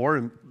chapter 4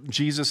 and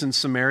Jesus in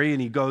Samaria,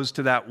 and he goes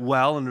to that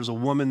well, and there's a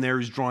woman there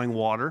who's drawing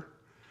water.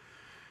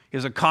 He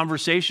has a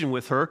conversation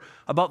with her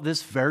about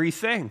this very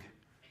thing.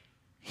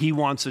 He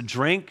wants a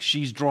drink.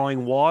 She's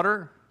drawing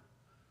water.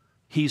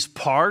 He's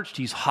parched.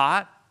 He's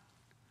hot.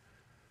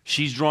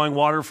 She's drawing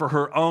water for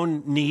her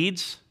own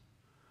needs.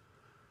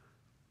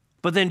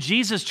 But then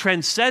Jesus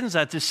transcends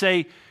that to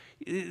say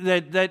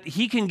that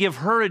he can give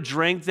her a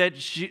drink that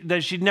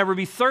she'd never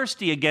be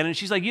thirsty again. And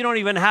she's like, you don't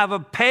even have a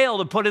pail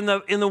to put in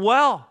the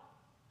well.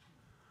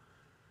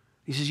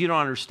 He says, you don't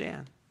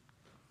understand.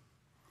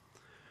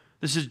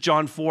 This is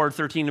John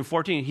 4:13 and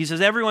 14. He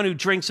says, everyone who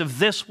drinks of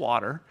this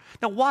water.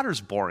 Now,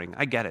 water's boring.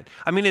 I get it.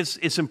 I mean,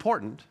 it's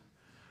important.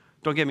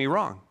 Don't get me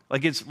wrong.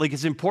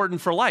 It's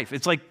important for life.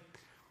 It's like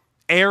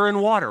air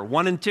and water,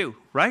 1 and 2,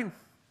 right?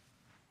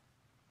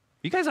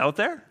 You guys out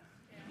there?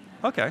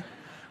 Okay.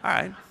 All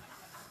right.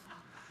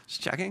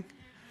 Just checking.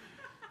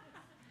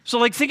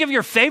 So, think of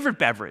your favorite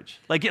beverage.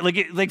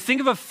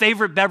 Think of a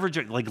favorite beverage,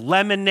 like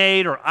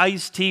lemonade or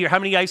iced tea, or how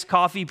many iced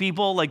coffee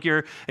people? Like,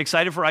 you're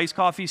excited for iced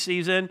coffee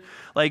season?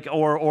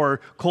 Or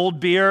cold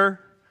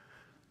beer?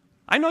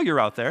 I know you're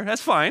out there.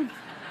 That's fine.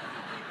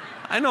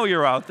 I know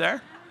you're out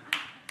there.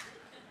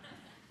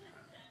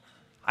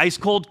 Ice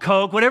cold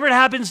Coke, whatever it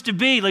happens to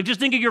be. Just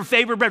think of your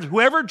favorite beverage.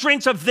 Whoever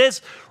drinks of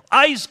this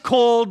ice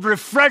cold,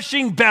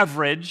 refreshing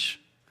beverage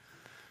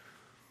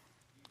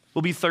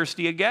will be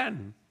thirsty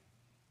again.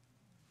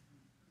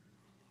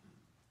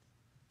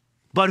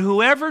 But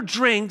whoever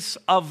drinks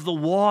of the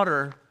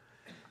water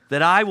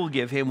that I will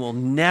give him will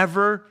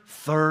never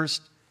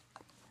thirst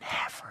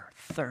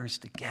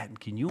again.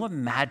 Can you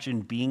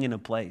imagine being in a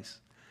place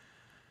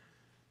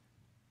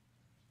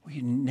where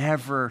you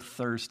never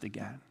thirst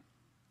again?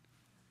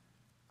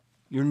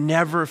 You're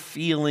never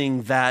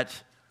feeling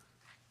that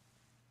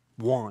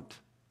want,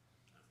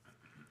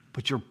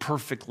 but you're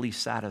perfectly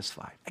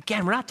satisfied.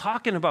 Again, we're not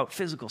talking about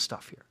physical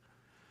stuff here.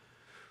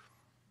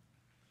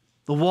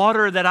 The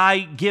water that I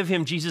give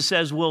him, Jesus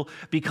says, will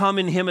become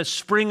in him a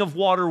spring of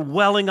water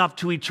welling up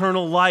to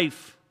eternal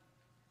life.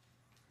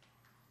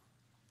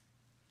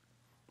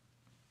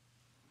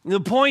 The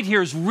point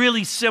here is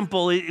really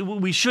simple.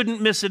 We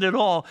shouldn't miss it at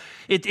all.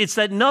 It's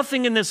that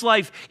nothing in this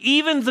life,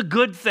 even the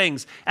good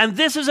things, and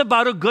this is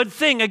about a good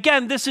thing.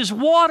 Again, this is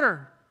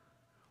water.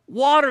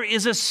 Water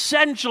is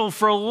essential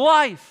for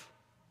life.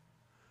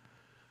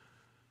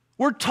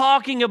 We're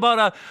talking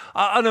about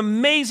an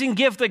amazing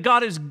gift that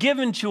God has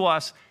given to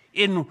us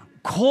in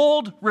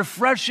cold,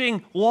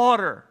 refreshing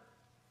water,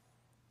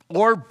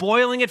 or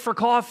boiling it for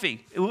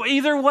coffee.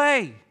 Either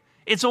way,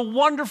 it's a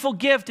wonderful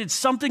gift. It's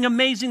something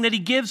amazing that he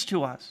gives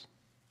to us.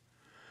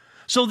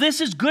 So this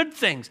is good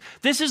things.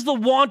 This is the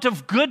want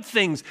of good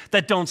things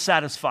that don't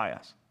satisfy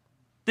us.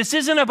 This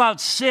isn't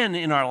about sin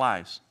in our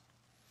lives.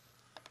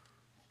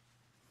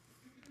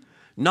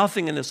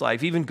 Nothing in this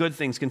life, even good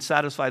things, can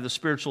satisfy the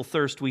spiritual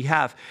thirst we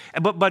have.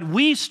 But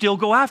we still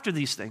go after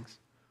these things.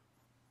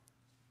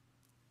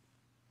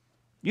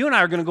 You and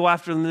I are going to go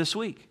after them this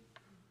week.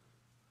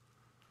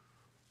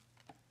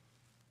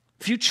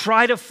 If you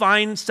try to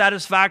find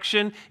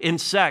satisfaction in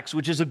sex,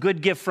 which is a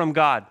good gift from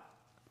God,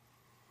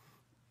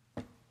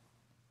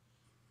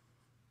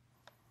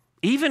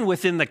 even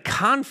within the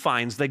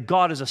confines that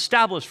God has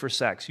established for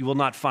sex, you will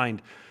not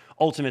find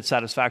ultimate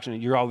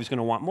satisfaction. You're always going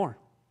to want more.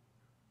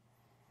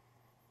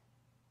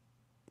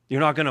 You're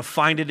not going to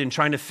find it in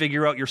trying to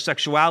figure out your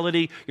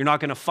sexuality. You're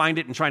not going to find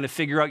it in trying to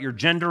figure out your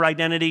gender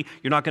identity.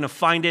 You're not going to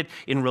find it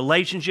in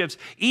relationships.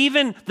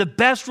 Even the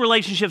best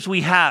relationships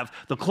we have,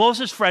 the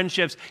closest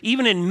friendships,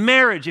 even in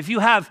marriage, if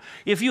you have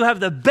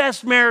the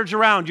best marriage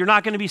around, you're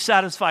not going to be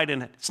satisfied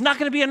in it. It's not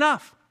going to be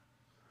enough.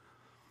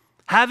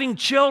 Having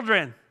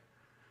children,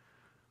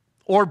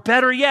 or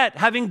better yet,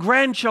 having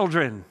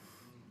grandchildren.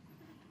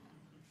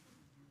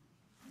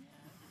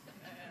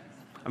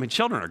 I mean,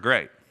 children are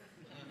great.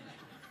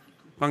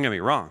 Don't get me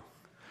wrong.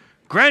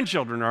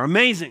 Grandchildren are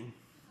amazing.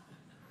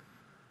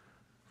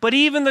 But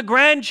even the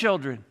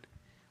grandchildren,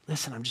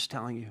 listen, I'm just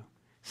telling you,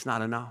 it's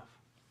not enough.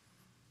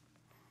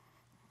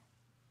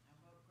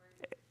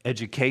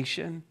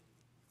 Education,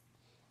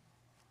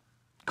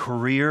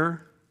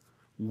 career,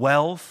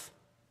 wealth,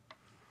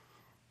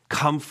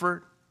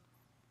 comfort,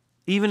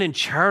 even in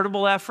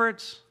charitable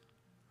efforts.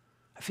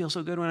 I feel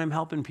so good when I'm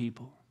helping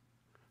people.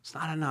 It's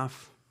not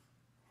enough.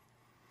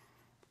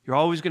 You're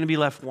always going to be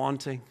left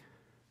wanting.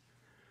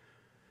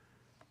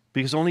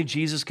 Because only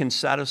Jesus can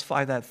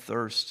satisfy that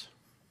thirst.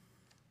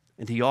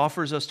 And he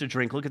offers us to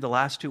drink. Look at the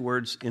last two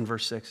words in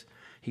verse 6.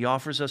 He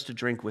offers us to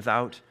drink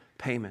without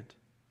payment.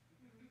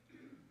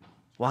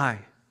 Why?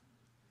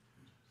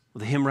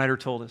 Well, the hymn writer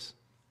told us,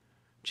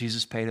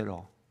 Jesus paid it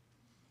all.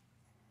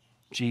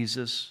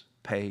 Jesus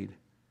paid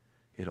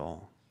it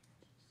all.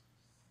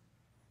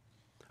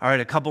 All right,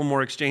 a couple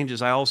more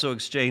exchanges. I also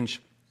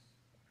exchange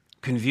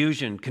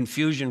confusion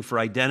for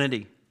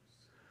identity.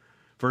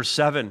 Verse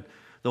 7.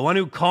 The one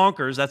who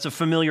conquers, that's a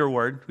familiar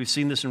word. We've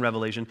seen this in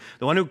Revelation.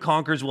 The one who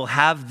conquers will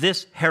have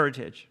this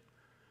heritage.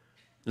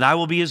 And I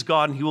will be his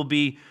God and he will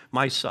be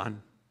my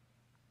son.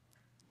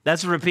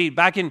 That's a repeat.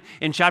 Back in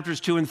chapters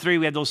 2 and 3,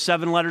 we had those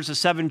 7 letters to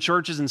 7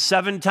 churches, and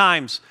 7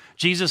 times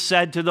Jesus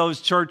said to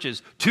those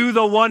churches, to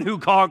the one who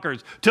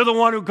conquers, to the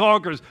one who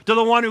conquers, to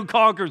the one who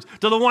conquers,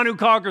 to the one who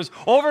conquers.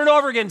 Over and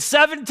over again,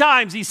 7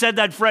 times he said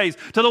that phrase,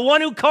 to the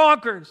one who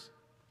conquers.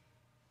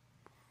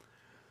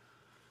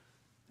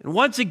 And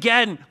once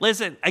again,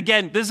 listen,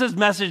 this is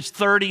message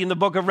 30 in the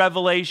book of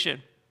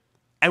Revelation.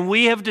 And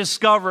we have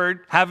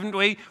discovered, haven't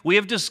we? We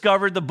have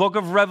discovered the book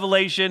of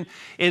Revelation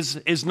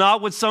is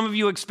not what some of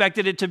you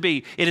expected it to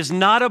be. It is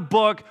not a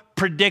book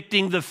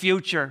predicting the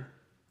future.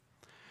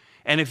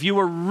 And if you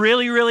were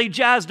really, really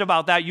jazzed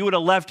about that, you would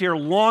have left here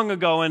long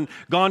ago and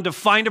gone to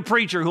find a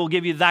preacher who will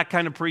give you that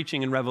kind of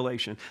preaching in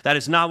Revelation. That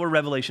is not what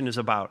Revelation is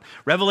about.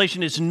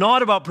 Revelation is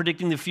not about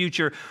predicting the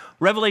future.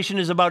 Revelation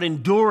is about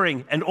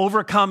enduring and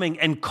overcoming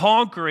and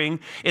conquering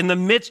in the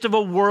midst of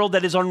a world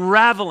that is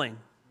unraveling.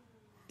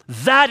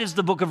 That is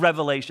the book of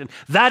Revelation.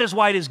 That is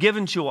why it is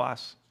given to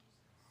us.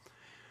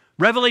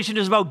 Revelation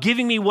is about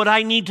giving me what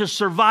I need to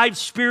survive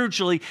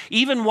spiritually,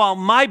 even while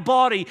my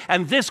body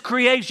and this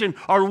creation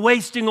are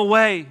wasting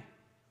away.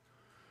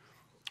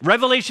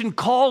 Revelation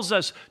calls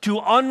us to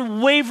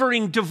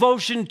unwavering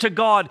devotion to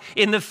God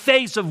in the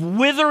face of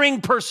withering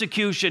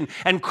persecution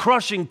and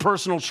crushing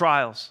personal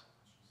trials.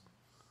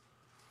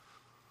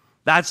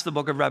 That's the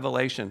book of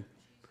Revelation.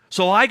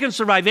 So I can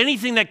survive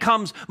anything that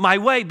comes my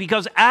way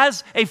because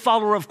as a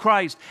follower of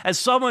Christ, as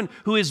someone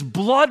who is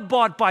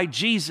blood-bought by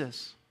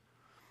Jesus,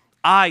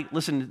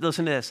 listen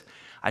to this.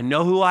 I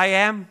know who I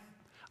am,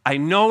 I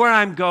know where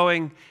I'm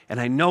going,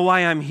 and I know why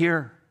I'm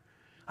here.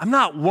 I'm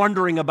not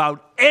wondering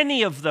about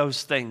any of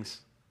those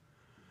things.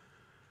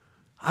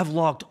 I've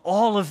locked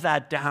all of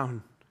that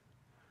down.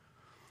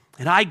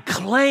 And I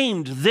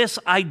claimed this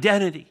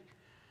identity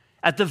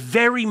at the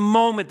very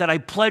moment that I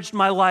pledged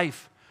my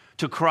life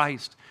to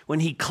Christ, when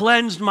he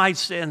cleansed my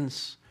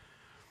sins,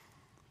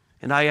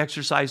 and I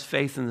exercised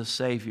faith in the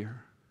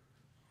Savior.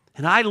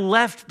 And I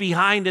left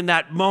behind in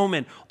that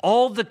moment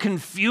all the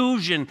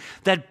confusion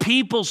that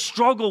people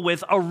struggle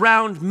with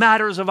around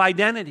matters of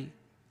identity.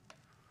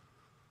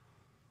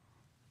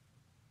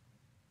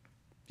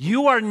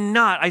 You are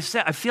not, I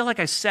feel like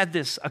I said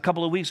this a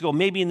couple of weeks ago,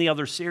 maybe in the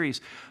other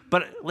series,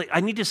 but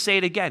I need to say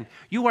it again.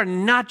 You are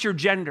not your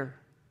gender.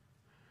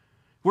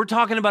 We're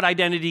talking about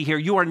identity here.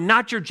 You are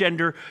not your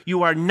gender.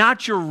 You are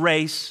not your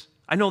race.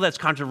 I know that's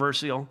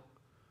controversial.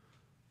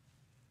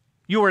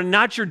 You are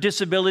not your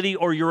disability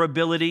or your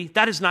ability.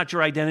 That is not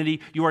your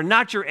identity. You are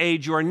not your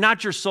age. You are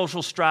not your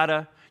social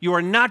strata. You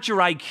are not your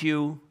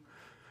IQ.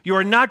 You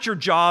are not your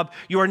job.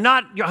 You are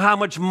not how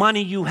much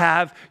money you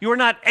have. You are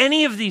not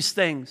any of these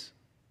things.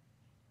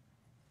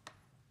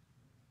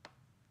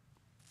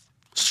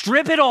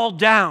 Strip it all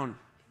down.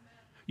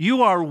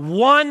 You are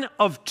one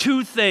of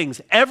 2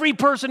 things. Every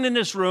person in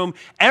this room,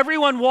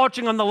 everyone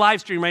watching on the live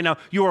stream right now,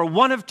 you are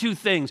one of 2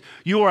 things.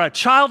 You are a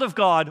child of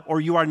God,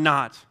 or you are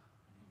not.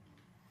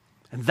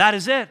 And that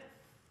is it.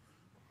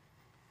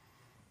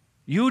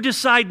 You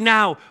decide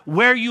now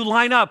where you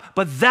line up,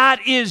 but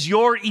that is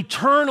your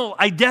eternal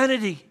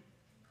identity.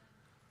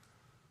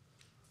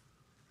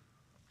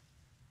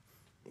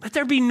 Let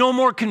there be no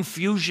more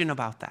confusion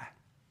about that.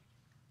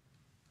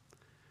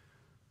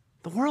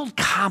 The world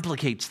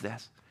complicates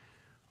this.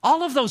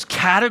 All of those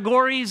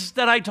categories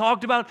that I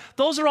talked about,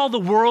 those are all the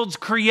world's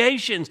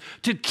creations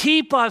to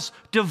keep us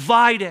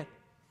divided.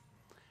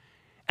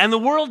 And the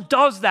world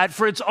does that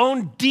for its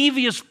own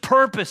devious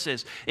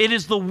purposes. It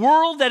is the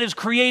world that has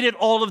created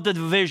all of the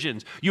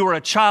divisions. You are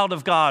a child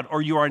of God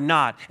or you are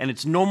not, and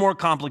it's no more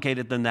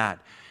complicated than that.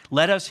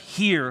 Let us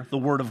hear the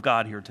word of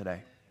God here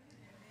today.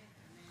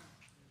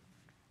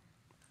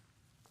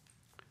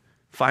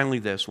 Finally,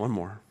 this, one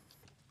more.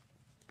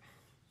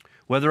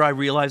 Whether I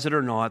realize it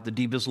or not, the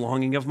deepest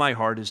longing of my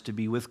heart is to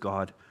be with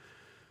God,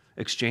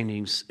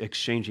 exchanging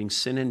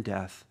sin and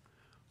death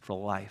for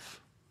life.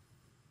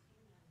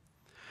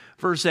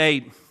 Verse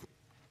 8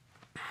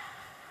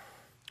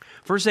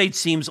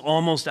 seems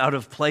almost out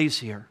of place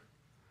here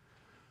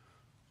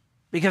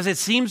because it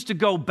seems to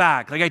go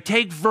back. Like I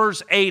take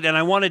verse 8 and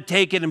I want to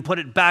take it and put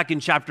it back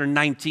in chapter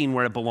 19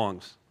 where it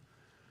belongs.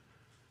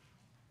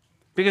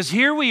 Because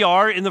here we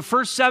are in the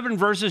first 7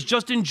 verses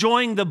just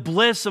enjoying the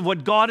bliss of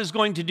what God is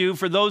going to do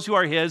for those who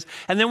are his.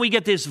 And then we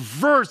get this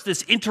verse,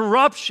 this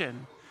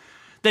interruption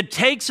that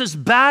takes us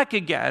back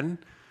again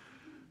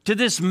to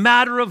this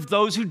matter of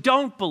those who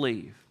don't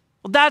believe.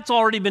 Well, that's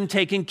already been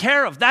taken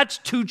care of. That's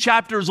 2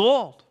 chapters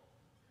old.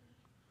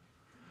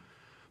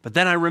 But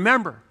then I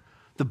remember,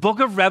 the book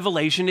of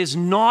Revelation is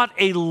not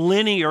a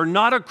linear,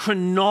 not a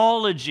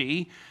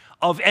chronology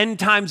of end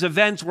times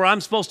events where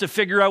I'm supposed to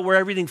figure out where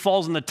everything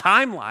falls in the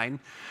timeline.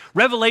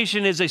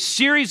 Revelation is a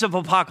series of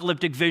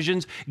apocalyptic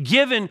visions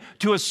given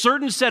to a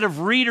certain set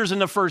of readers in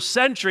the first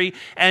century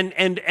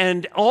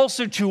and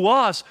also to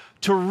us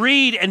to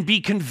read and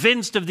be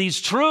convinced of these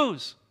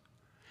truths.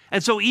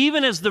 And so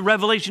even as the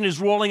revelation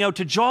is rolling out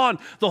to John,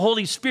 the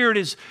Holy Spirit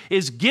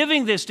is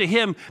giving this to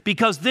him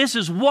because this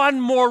is one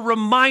more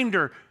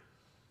reminder,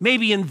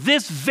 maybe in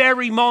this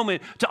very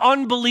moment, to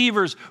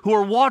unbelievers who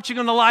are watching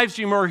on the live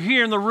stream or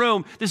here in the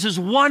room. This is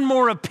one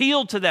more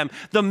appeal to them.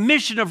 The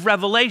mission of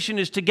Revelation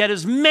is to get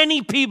as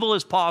many people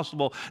as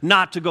possible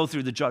not to go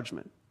through the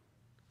judgment.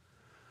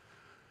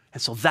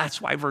 And so that's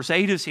why verse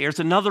 8 is here. It's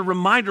another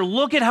reminder.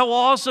 Look at how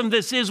awesome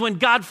this is when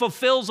God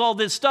fulfills all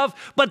this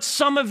stuff, but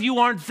some of you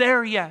aren't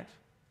there yet.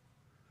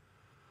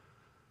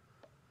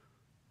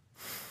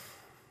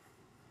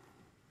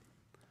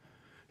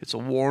 It's a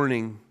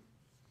warning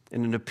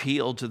and an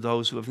appeal to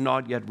those who have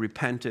not yet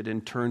repented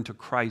and turned to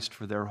Christ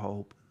for their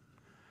hope.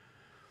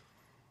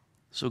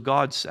 So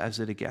God says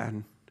it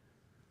again.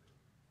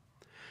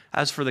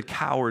 As for the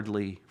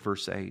cowardly,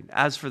 verse 8,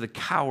 as for the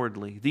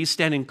cowardly, these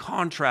stand in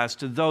contrast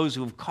to those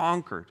who have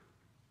conquered.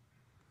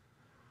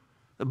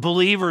 The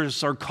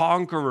believers are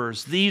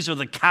conquerors. These are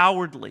the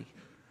cowardly.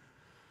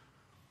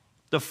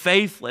 The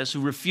faithless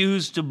who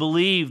refuse to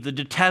believe, the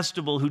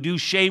detestable who do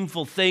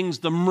shameful things,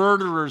 the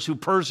murderers who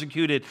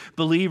persecuted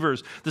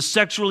believers, the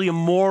sexually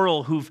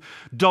immoral who've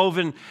dove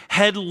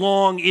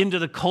headlong into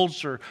the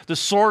culture, the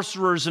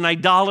sorcerers and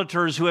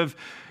idolaters who have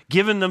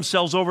given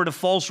themselves over to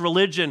false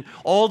religion,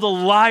 all the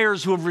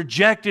liars who have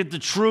rejected the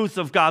truth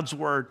of God's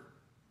word.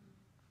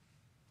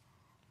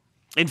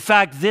 In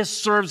fact, this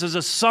serves as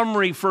a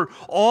summary for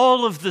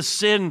all of the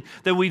sin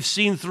that we've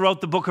seen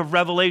throughout the book of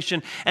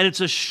Revelation, and it's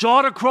a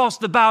shot across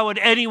the bow at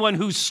anyone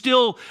who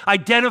still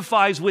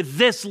identifies with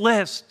this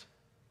list.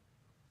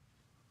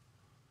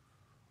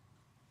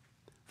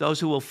 Those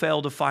who will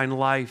fail to find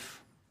life,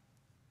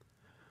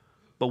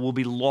 but will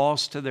be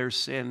lost to their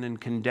sin and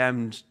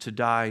condemned to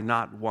die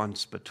not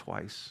once but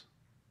twice.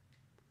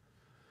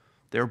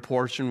 Their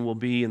portion will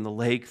be in the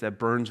lake that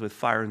burns with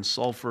fire and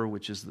sulfur,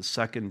 which is the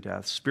second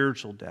death,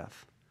 spiritual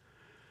death,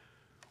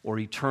 or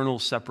eternal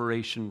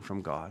separation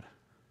from God.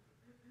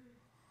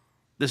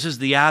 This is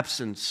the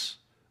absence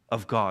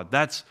of God.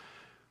 That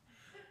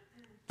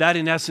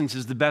in essence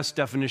is the best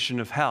definition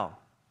of hell.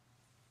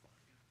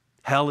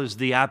 Hell is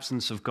the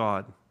absence of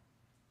God.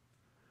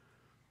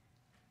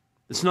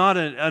 It's not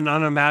an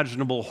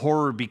unimaginable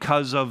horror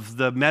because of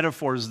the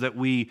metaphors that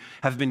we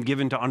have been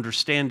given to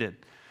understand it.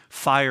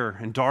 Fire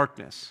and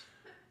darkness.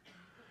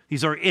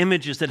 These are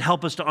images that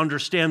help us to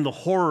understand the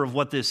horror of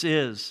what this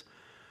is.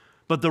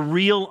 But the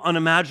real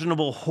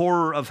unimaginable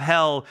horror of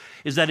hell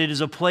is that it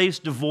is a place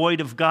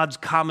devoid of God's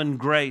common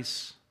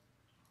grace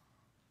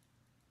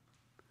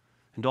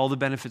and all the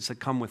benefits that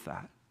come with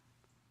that.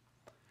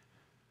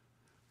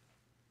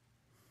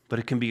 But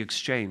it can be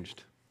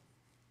exchanged.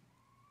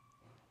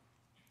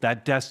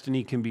 That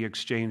destiny can be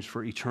exchanged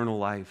for eternal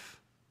life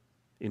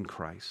in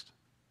Christ.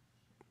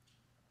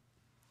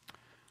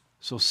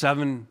 So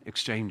 7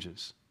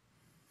 exchanges.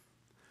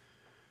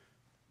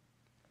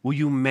 Will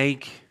you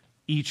make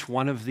each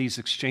one of these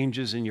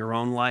exchanges in your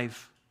own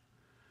life?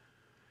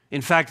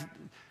 In fact,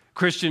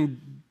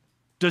 Christian,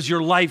 does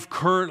your life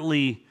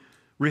currently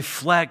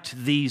reflect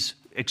these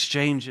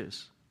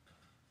exchanges?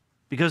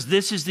 Because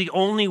this is the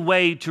only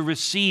way to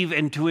receive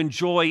and to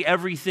enjoy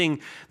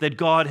everything that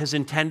God has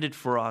intended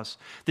for us.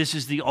 This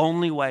is the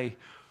only way.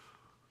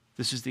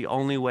 This is the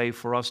only way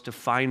for us to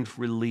find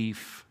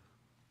relief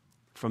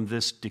from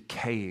this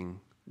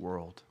decaying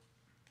world.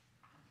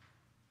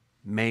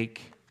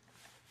 Make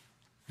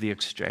the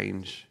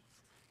exchange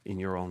in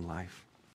your own life.